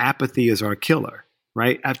change, apathy is our killer,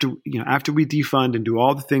 right? After we defund and do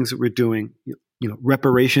all the things that we're doing,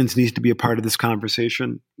 reparations needs to be a part of this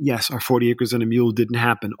conversation. Yes, our 40 acres and a mule didn't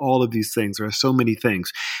happen. All of these things, there are so many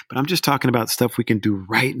things, but I'm just talking about stuff we can do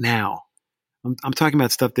right now. I'm talking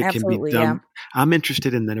about stuff that can be done. Yeah. I'm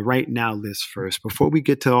interested in the right now list first, before we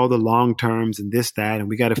get to all the long terms and this, that, and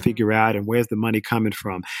we got to figure out, and where's the money coming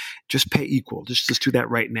from? Just pay equal. Just do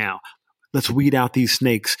that right now. Let's weed out these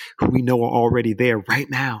snakes who we know are already there right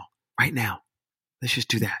now. Right now. Let's just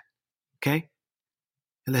do that. Okay?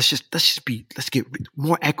 And let's get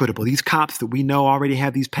more equitable. These cops that we know already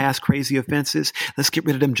have these past crazy offenses, let's get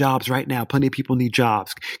rid of them jobs right now. Plenty of people need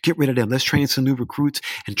jobs. Get rid of them. Let's train some new recruits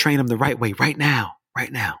and train them the right way right now.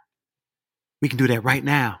 Right now. We can do that right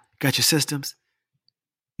now. Got your systems?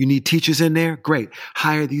 You need teachers in there? Great.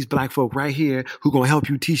 Hire these black folk right here who are going to help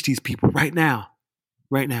you teach these people right now.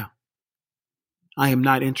 Right now. I am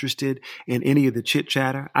not interested in any of the chit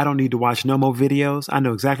chatter. I don't need to watch no more videos. I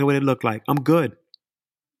know exactly what it looked like. I'm good.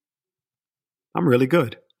 I'm really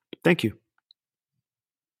good. Thank you.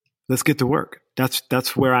 Let's get to work.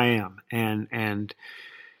 That's where I am. And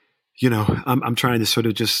I'm trying to sort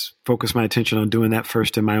of just focus my attention on doing that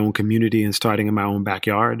first in my own community and starting in my own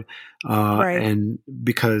backyard. Right. And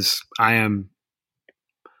because I am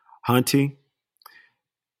hunting,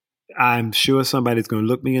 I'm sure somebody's going to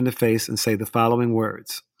look me in the face and say the following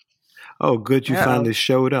words. Oh, good. You finally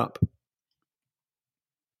showed up.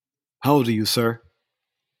 How old are you, sir?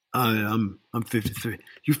 I'm 53.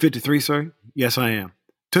 You 53, sir? Yes, I am.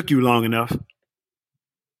 Took you long enough.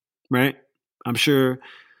 Right? I'm sure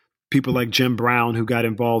people like Jim Brown, who got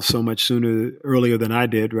involved so much earlier than I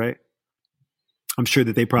did, right? I'm sure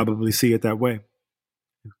that they probably see it that way.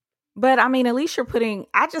 But I mean, at least you're putting,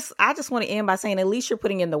 I just want to end by saying, at least you're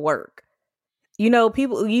putting in the work.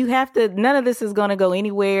 People, you have to, none of this is going to go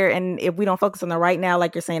anywhere. And if we don't focus on the right now,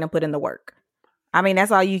 like you're saying, and put in the work. I mean,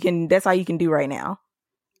 that's all you can do right now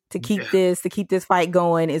to keep this fight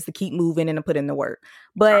going, is to keep moving and to put in the work.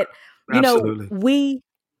 But,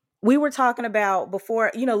 we were talking about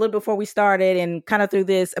before, a little before we started and kind of through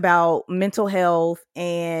this about mental health,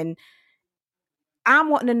 and I'm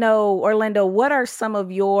wanting to know, Orlando, what are some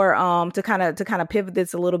of your to kind of pivot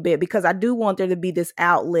this a little bit, because I do want there to be this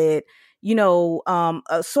outlet, sort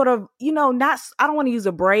of, not, I don't want to use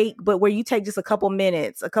a break, but where you take just a couple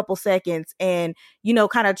minutes, a couple seconds, and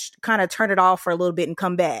kind of turn it off for a little bit and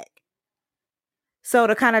come back. So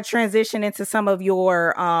to kind of transition into some of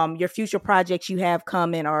your future projects you have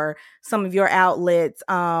coming, or some of your outlets.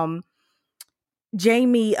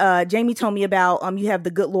 Jamie told me about you have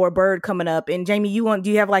the Good Lord Bird coming up, and Jamie,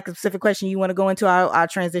 do you have like a specific question you want to go into? I'll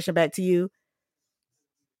transition back to you.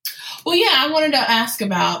 Well, yeah, I wanted to ask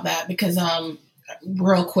about that because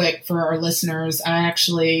real quick for our listeners, I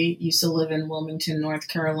actually used to live in Wilmington, North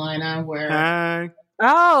Carolina, where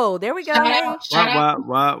oh, there we go. What?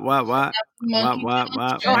 Oh,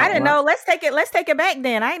 I didn't know. Let's take it back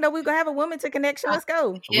then. I didn't know we were gonna have a Wilmington connection. Let's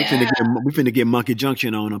go. Yeah. We finna get Monkey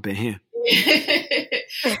Junction on up in here.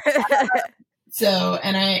 So,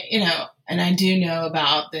 and I do know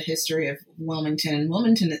about the history of Wilmington.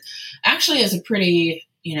 Wilmington actually has a pretty,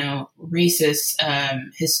 racist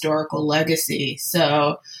historical legacy.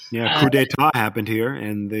 So, coup d'etat happened here,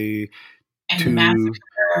 and the massacre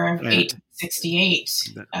of 1868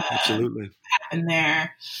 absolutely happened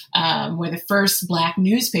there, where the first Black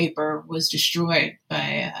newspaper was destroyed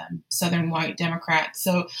by Southern white Democrats.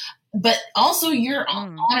 So, but also you're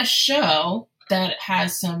on a show that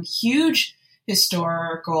has some huge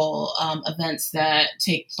historical events that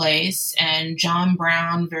take place, and John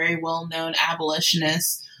Brown, very well-known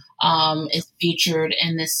abolitionist, is featured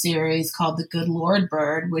in this series called The Good Lord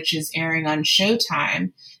Bird, which is airing on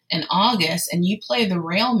Showtime in August, and you play the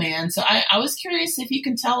railman. So I was curious if you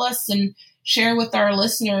can tell us and share with our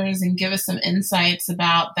listeners and give us some insights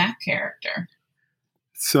about that character.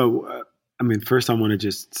 So, first I want to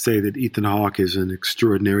just say that Ethan Hawke is an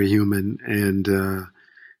extraordinary human, and,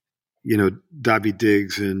 Davy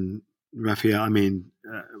Diggs and Raphael,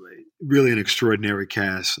 really an extraordinary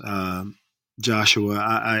cast. Joshua,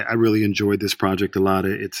 I really enjoyed this project a lot.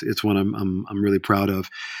 It's one I'm really proud of.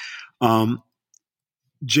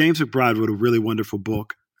 James McBride wrote a really wonderful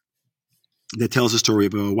book that tells the story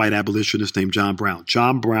of a white abolitionist named John Brown.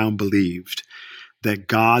 John Brown believed that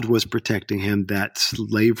God was protecting him, that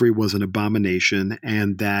slavery was an abomination,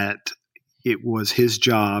 and that it was his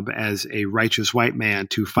job as a righteous white man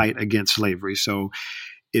to fight against slavery. So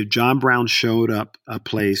if John Brown showed up a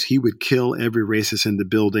place, he would kill every racist in the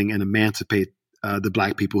building and emancipate the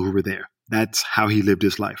black people who were there. That's how he lived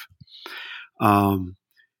his life.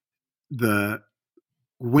 The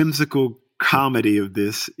whimsical comedy of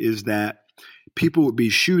this is that people would be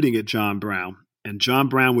shooting at John Brown, and John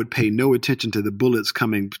Brown would pay no attention to the bullets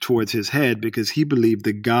coming towards his head because he believed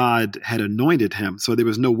that God had anointed him. So there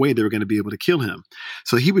was no way they were going to be able to kill him.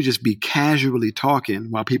 So he would just be casually talking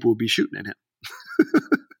while people would be shooting at him.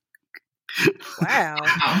 Wow.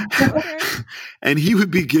 Okay. And he would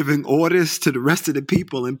be giving orders to the rest of the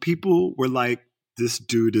people, and people were like, this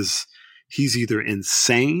dude he's either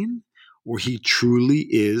insane or he truly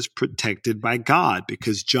is protected by God,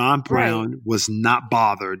 because John Brown was not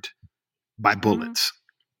bothered by bullets.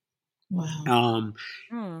 Wow.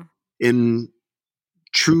 In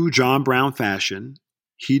true John Brown fashion,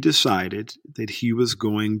 he decided that he was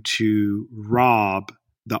going to rob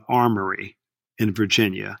the armory in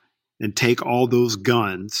Virginia and take all those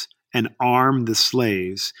guns and arm the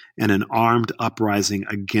slaves in an armed uprising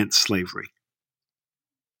against slavery.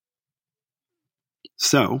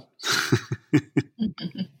 So,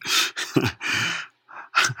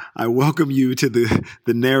 I welcome you to the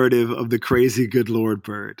narrative of the crazy good Lord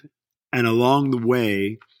Bird. And along the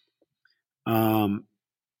way,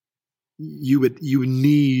 you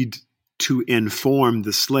need to inform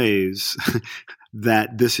the slaves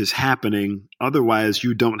that this is happening. Otherwise,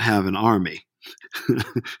 you don't have an army.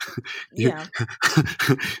 Yeah.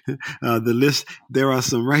 The list, there are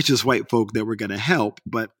some righteous white folk that were going to help,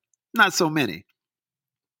 but not so many.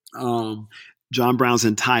 John Brown's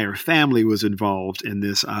entire family was involved in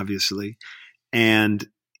this, obviously, and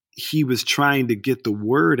he was trying to get the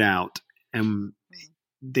word out, and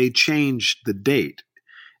they changed the date.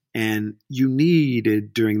 And you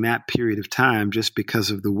needed, during that period of time, just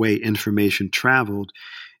because of the way information traveled,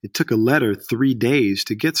 it took a letter 3 days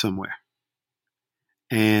to get somewhere.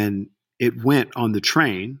 And it went on the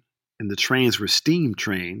train, and the trains were steam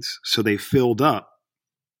trains, so they filled up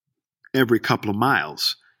every couple of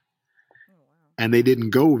miles. And they didn't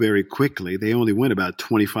go very quickly. They only went about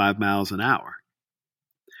 25 miles an hour.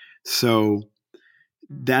 So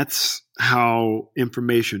that's how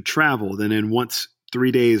information traveled. And then once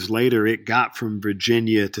 3 days later, it got from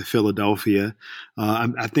Virginia to Philadelphia.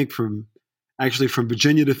 I think from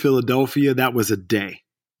Virginia to Philadelphia, that was a day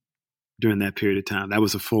during that period of time. That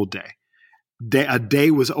was a full day. A day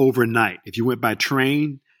was overnight. If you went by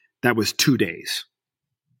train, that was 2 days.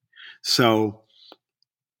 So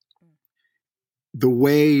the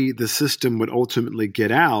way the system would ultimately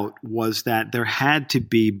get out was that there had to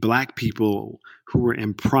be black people who were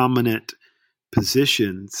in prominent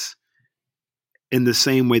positions in the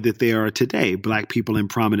same way that they are today, black people in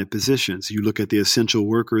prominent positions. You look at the essential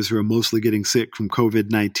workers who are mostly getting sick from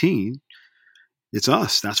COVID-19. It's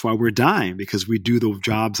us. That's why we're dying, because we do the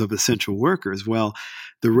jobs of essential workers. Well,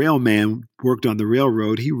 the railman worked on the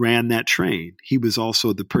railroad. He ran that train. He was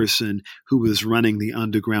also the person who was running the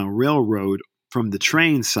Underground Railroad from the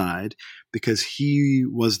train side, because he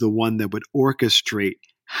was the one that would orchestrate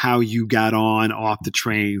how you got on, off the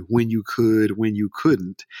train, when you could, when you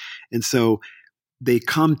couldn't. And so they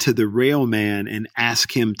come to the railman and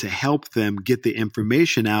ask him to help them get the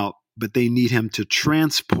information out, but they need him to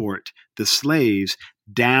transport the slaves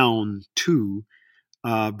down to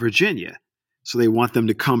Virginia. So they want them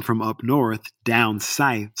to come from up north down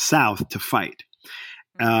south to fight.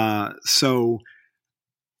 So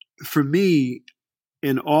for me,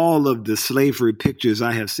 in all of the slavery pictures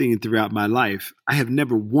I have seen throughout my life, I have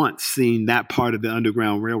never once seen that part of the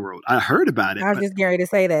Underground Railroad. I heard about it. I was just getting ready to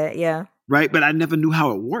say that, yeah. Right, but I never knew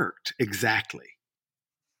how it worked exactly.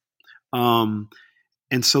 And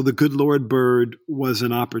so the Good Lord Bird was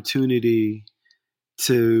an opportunity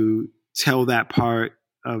to tell that part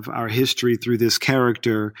of our history through this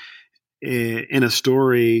character in a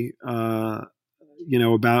story,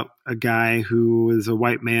 about a guy who was a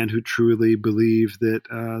white man who truly believed that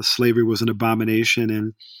slavery was an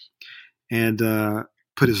abomination and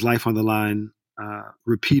put his life on the line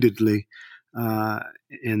repeatedly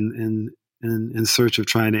in search of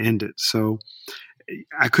trying to end it. So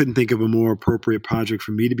I couldn't think of a more appropriate project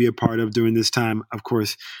for me to be a part of during this time. Of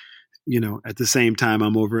course, at the same time,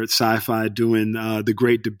 I'm over at Sci-Fi doing The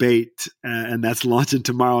Great Debate, and that's launching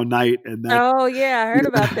tomorrow night. And that, oh yeah, I heard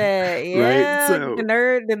about that. right? Yeah, So the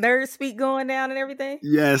nerd speak going down and everything.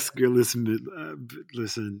 yes, girl,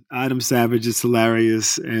 listen. Adam Savage is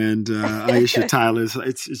hilarious, and Aisha Tyler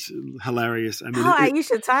it's hilarious. I mean,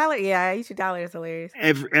 Aisha Tyler, yeah, Aisha Tyler is hilarious.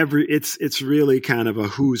 It's really kind of a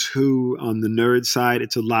who's who on the nerd side.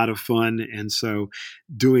 It's a lot of fun, and so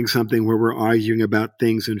doing something where we're arguing about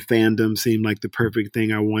things in fandom seemed like the perfect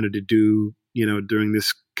thing I wanted to do, during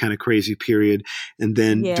this kind of crazy period. And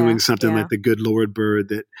then doing something like The Good Lord Bird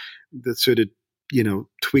that sort of,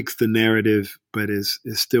 tweaks the narrative, but is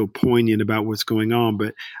still poignant about what's going on.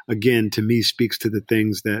 But again, to me, speaks to the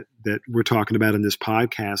things that we're talking about in this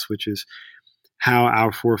podcast, which is how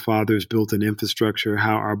our forefathers built an infrastructure,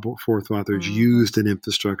 how our forefathers used an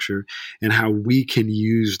infrastructure, and how we can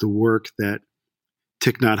use the work that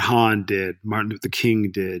Thich Nhat Hanh did, Martin Luther King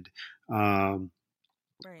did,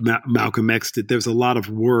 Malcolm X did. There's a lot of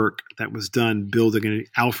work that was done building, and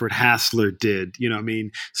Alfred Hassler did.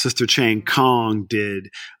 Sister Chang Kong did,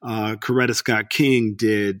 Coretta Scott King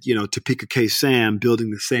did. Topeka K. Sam building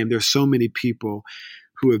the same. There's so many people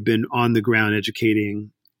who have been on the ground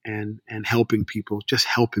educating and helping people,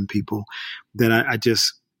 that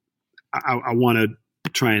I want to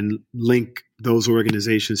try and link those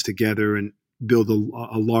organizations together and build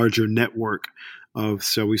a larger network of,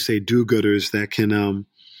 shall we say, do-gooders that can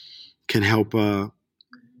help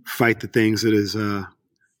fight the things that is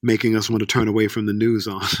making us want to turn away from the news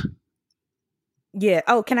on. Yeah.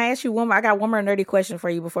 Oh, can I ask you one more? I got one more nerdy question for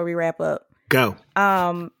you before we wrap up. Go.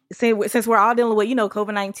 Since we're all dealing with,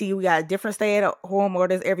 COVID-19, we got different stay-at-home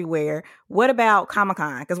orders everywhere. What about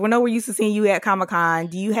Comic-Con? Because we know we're used to seeing you at Comic-Con.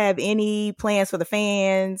 Do you have any plans for the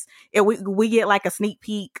fans? If we get like a sneak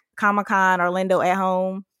peek Comic-Con Orlando at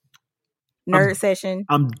home nerd session?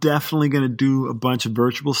 I'm definitely going to do a bunch of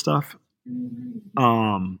virtual stuff.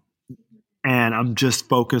 And I'm just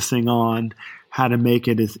focusing on how to make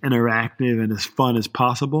it as interactive and as fun as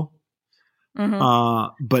possible.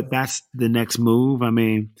 But that's the next move. I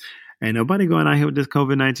mean, ain't nobody going out here with this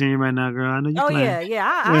COVID-19 right now, girl. I know you. Oh playing.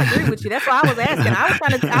 yeah. I agree with you. That's why I was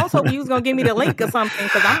asking. I was hoping you was gonna give me the link or something,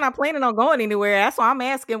 because I'm not planning on going anywhere. That's why I'm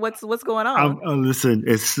asking what's going on. Listen,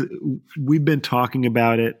 we've been talking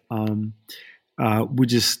about it. We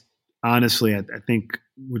just honestly, I think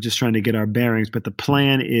we're just trying to get our bearings. But the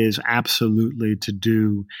plan is absolutely to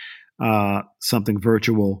do something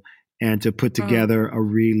virtual and to put together a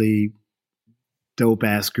really dope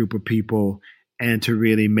ass group of people, and to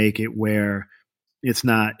really make it where it's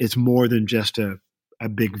more than just a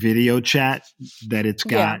big video chat, that it's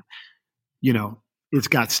got, it's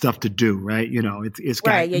got stuff to do, right? It's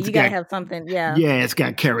got, right. Yeah. You gotta have something. Yeah. Yeah. It's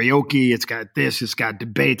got karaoke. It's got this, it's got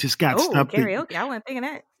debates. It's got stuff. Karaoke. I wasn't thinking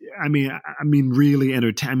that. I mean, really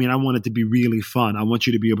entertain. I mean, I want it to be really fun. I want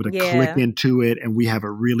you to be able to click into it, and we have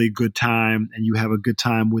a really good time, and you have a good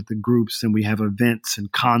time with the groups, and we have events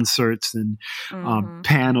and concerts and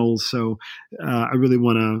panels. So I really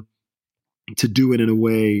want to do it in a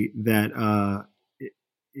way that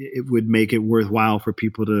it would make it worthwhile for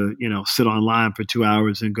people to, sit online for 2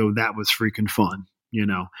 hours and go, that was freaking fun, and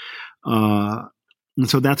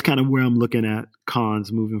so that's kind of where I'm looking at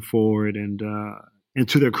cons moving forward. And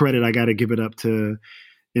to their credit, I got to give it up to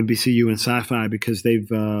NBCU and Sci-Fi, because they've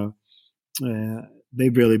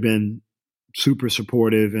really been super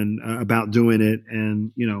supportive and about doing it.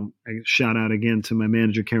 And, I shout out again to my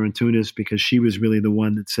manager, Karen Tunis, because she was really the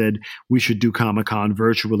one that said we should do Comic-Con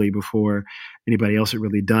virtually before anybody else had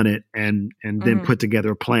really done it, and then put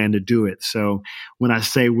together a plan to do it. So when I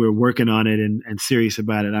say we're working on it and serious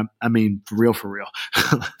about it, I mean, for real.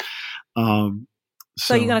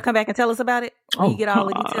 So you're going to come back and tell us about it when you get all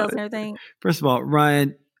the details and everything? First of all,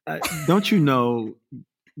 Ryan, don't you know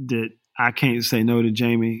that I can't say no to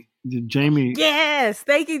Jamie? Jamie. Yes.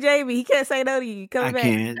 Thank you, Jamie. He can't say no to you. Coming back.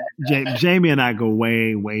 Can't. Jamie and I go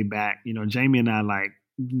way, way back. Jamie and I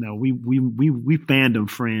we fandom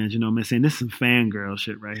friends, I'm saying? This is some fangirl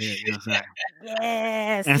shit right here. You know what I'm saying?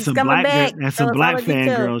 Yes. And some black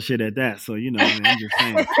fangirl shit at that. So, I'm just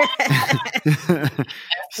saying.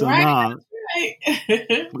 So nah.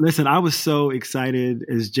 Listen, I was so excited,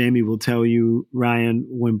 as Jamie will tell you, Ryan,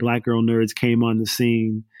 when Black Girl Nerds came on the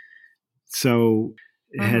scene. So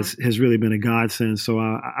it has really been a godsend. So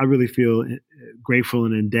I really feel grateful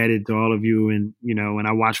and indebted to all of you, and and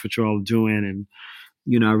I watch what you're all doing, and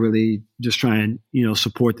I really just try and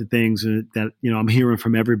support the things that I'm hearing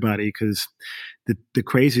from everybody, because the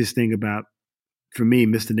craziest thing about, for me,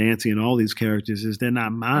 Mr. Nancy and all these characters is they're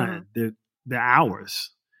not mine. They're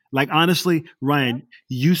ours. Like, honestly, Ryan,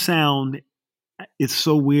 you sound it's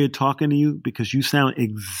so weird talking to you because you sound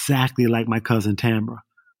exactly like my cousin Tamara.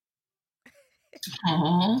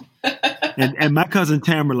 and my cousin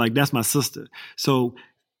Tamara, like, that's my sister. So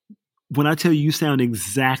when I tell you, you sound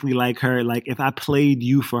exactly like her, like if I played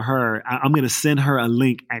you for her, I'm going to send her a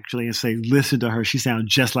link actually and say, listen to her. She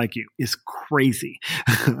sounds just like you. It's crazy.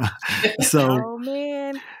 Oh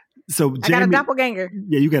man. So Jamie, I got a doppelganger.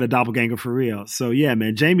 Yeah, you got a doppelganger for real. So yeah,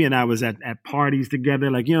 man, Jamie and I was at parties together.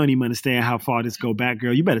 Like, you don't even understand how far this go back,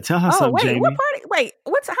 girl. You better tell her something, wait, Jamie. what party? Wait,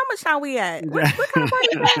 how much time we at? What kind of party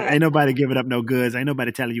is that? Ain't nobody giving up no goods. Ain't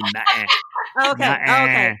nobody telling you nothing.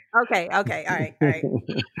 Okay. All right.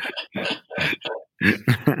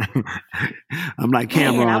 I'm like,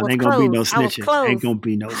 Cameron, ain't gonna be no snitching. Ain't gonna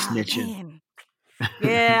be no Oh, snitching. man.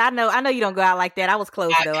 Yeah, I know you don't go out like that. I was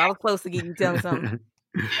close though. I was close to getting you telling something.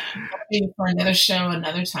 For another show,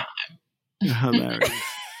 another time. Hilarious.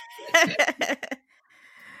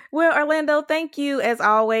 Well, Orlando, thank you as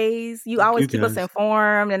always. You always keep us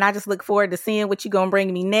informed, and I just look forward to seeing what you're gonna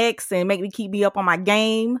bring me next and make me keep me up on my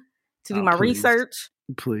game to do my research.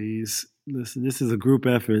 Please, listen. This is a group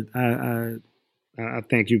effort. I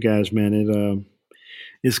thank you guys, man.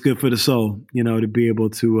 It's good for the soul, to be able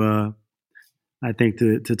to. I think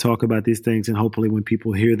to talk about these things, and hopefully when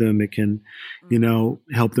people hear them, it can,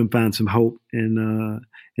 help them find some hope in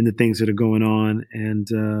the things that are going on. And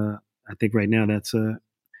I think right now it's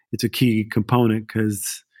a key component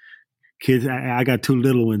because kids, I got 2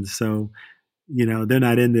 little ones, so they're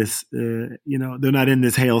not in this, they're not in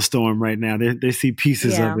this hailstorm right now. They see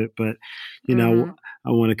pieces of it, but I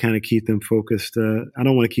want to kind of keep them focused. I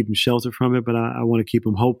don't want to keep them sheltered from it, but I want to keep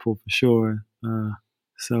them hopeful for sure.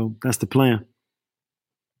 So that's the plan.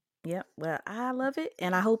 Yep. Well, I love it.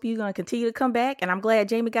 And I hope you're going to continue to come back. And I'm glad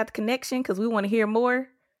Jamie got the connection because we want to hear more.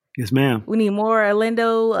 Yes, ma'am. We need more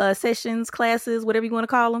Orlando sessions, classes, whatever you want to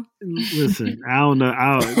call them. Listen, I don't know.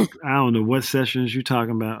 I don't know what sessions you're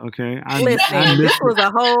talking about. Okay, this was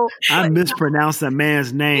a whole. I mispronounced that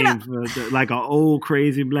man's name like an old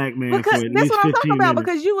crazy black man. Because for at that's least what I'm 15 talking about. minutes.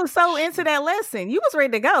 Because you were so into that lesson, you was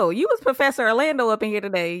ready to go. You was Professor Orlando up in here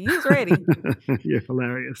today. You was ready. You're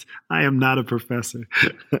hilarious. I am not a professor.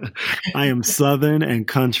 I am Southern and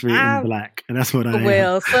country and black, and that's what I am.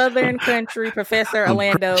 Well, Southern country Professor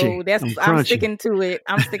Orlando. Crunchy. I'm sticking to it.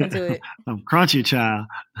 I'm I'm crunchy, child.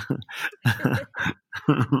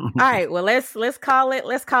 All right. Well, let's call it.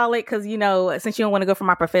 Let's call it because since you don't want to go for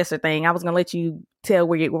my professor thing, I was gonna let you tell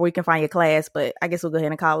where we can find your class, but I guess we'll go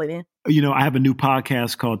ahead and call it in. I have a new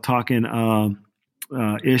podcast called Talking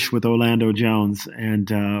Ish with Orlando Jones, and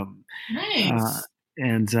nice.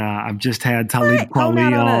 And I've just had Talib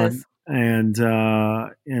Kweli on, and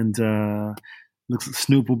looks like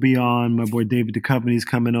Snoop will be on. My boy David Duchovny's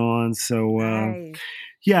coming on. So nice.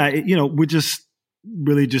 We're just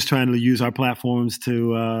really just trying to use our platforms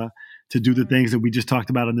to do the things that we just talked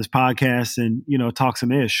about on this podcast, and talk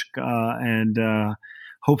some ish, and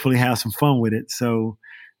hopefully have some fun with it. So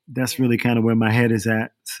that's really kind of where my head is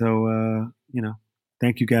at. So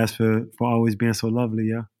thank you guys for always being so lovely.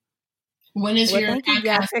 Yeah. When is your thank podcast? You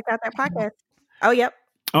guys check out that podcast. Oh, yep.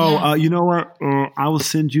 Oh, you know what? I will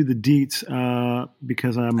send you the deets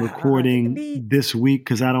because I'm recording this week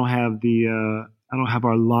because I don't have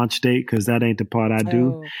our launch date because that ain't the part I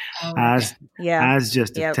do. I's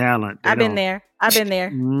just a talent. I've been there.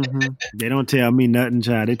 Mm-hmm. They don't tell me nothing,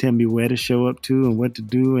 child. They tell me where to show up to and what to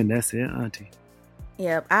do, and that's it, auntie.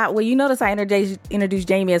 Yeah. Well, you notice I introduced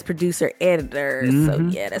Jamie as producer editor. Mm-hmm. So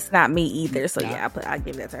yeah, that's not me either. So I'll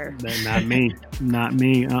give that to her. Not me. Not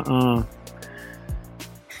me. All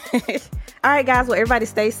right, guys. Well, everybody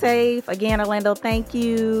stay safe. Again, Orlando, thank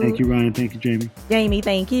you. Thank you, Ryan. Thank you, Jamie. Jamie,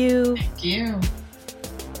 thank you. Thank you.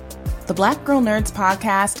 The Black Girl Nerds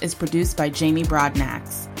podcast is produced by Jamie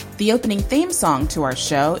Broadnax. The opening theme song to our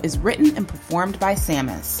show is written and performed by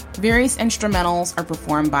Samus. Various instrumentals are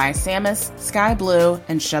performed by Samus, Sky Blue,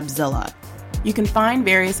 and Shubzilla. You can find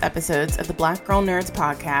various episodes of the Black Girl Nerds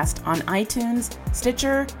podcast on iTunes,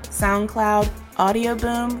 Stitcher, SoundCloud, Audio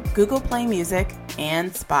Boom, Google Play Music,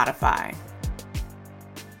 and Spotify.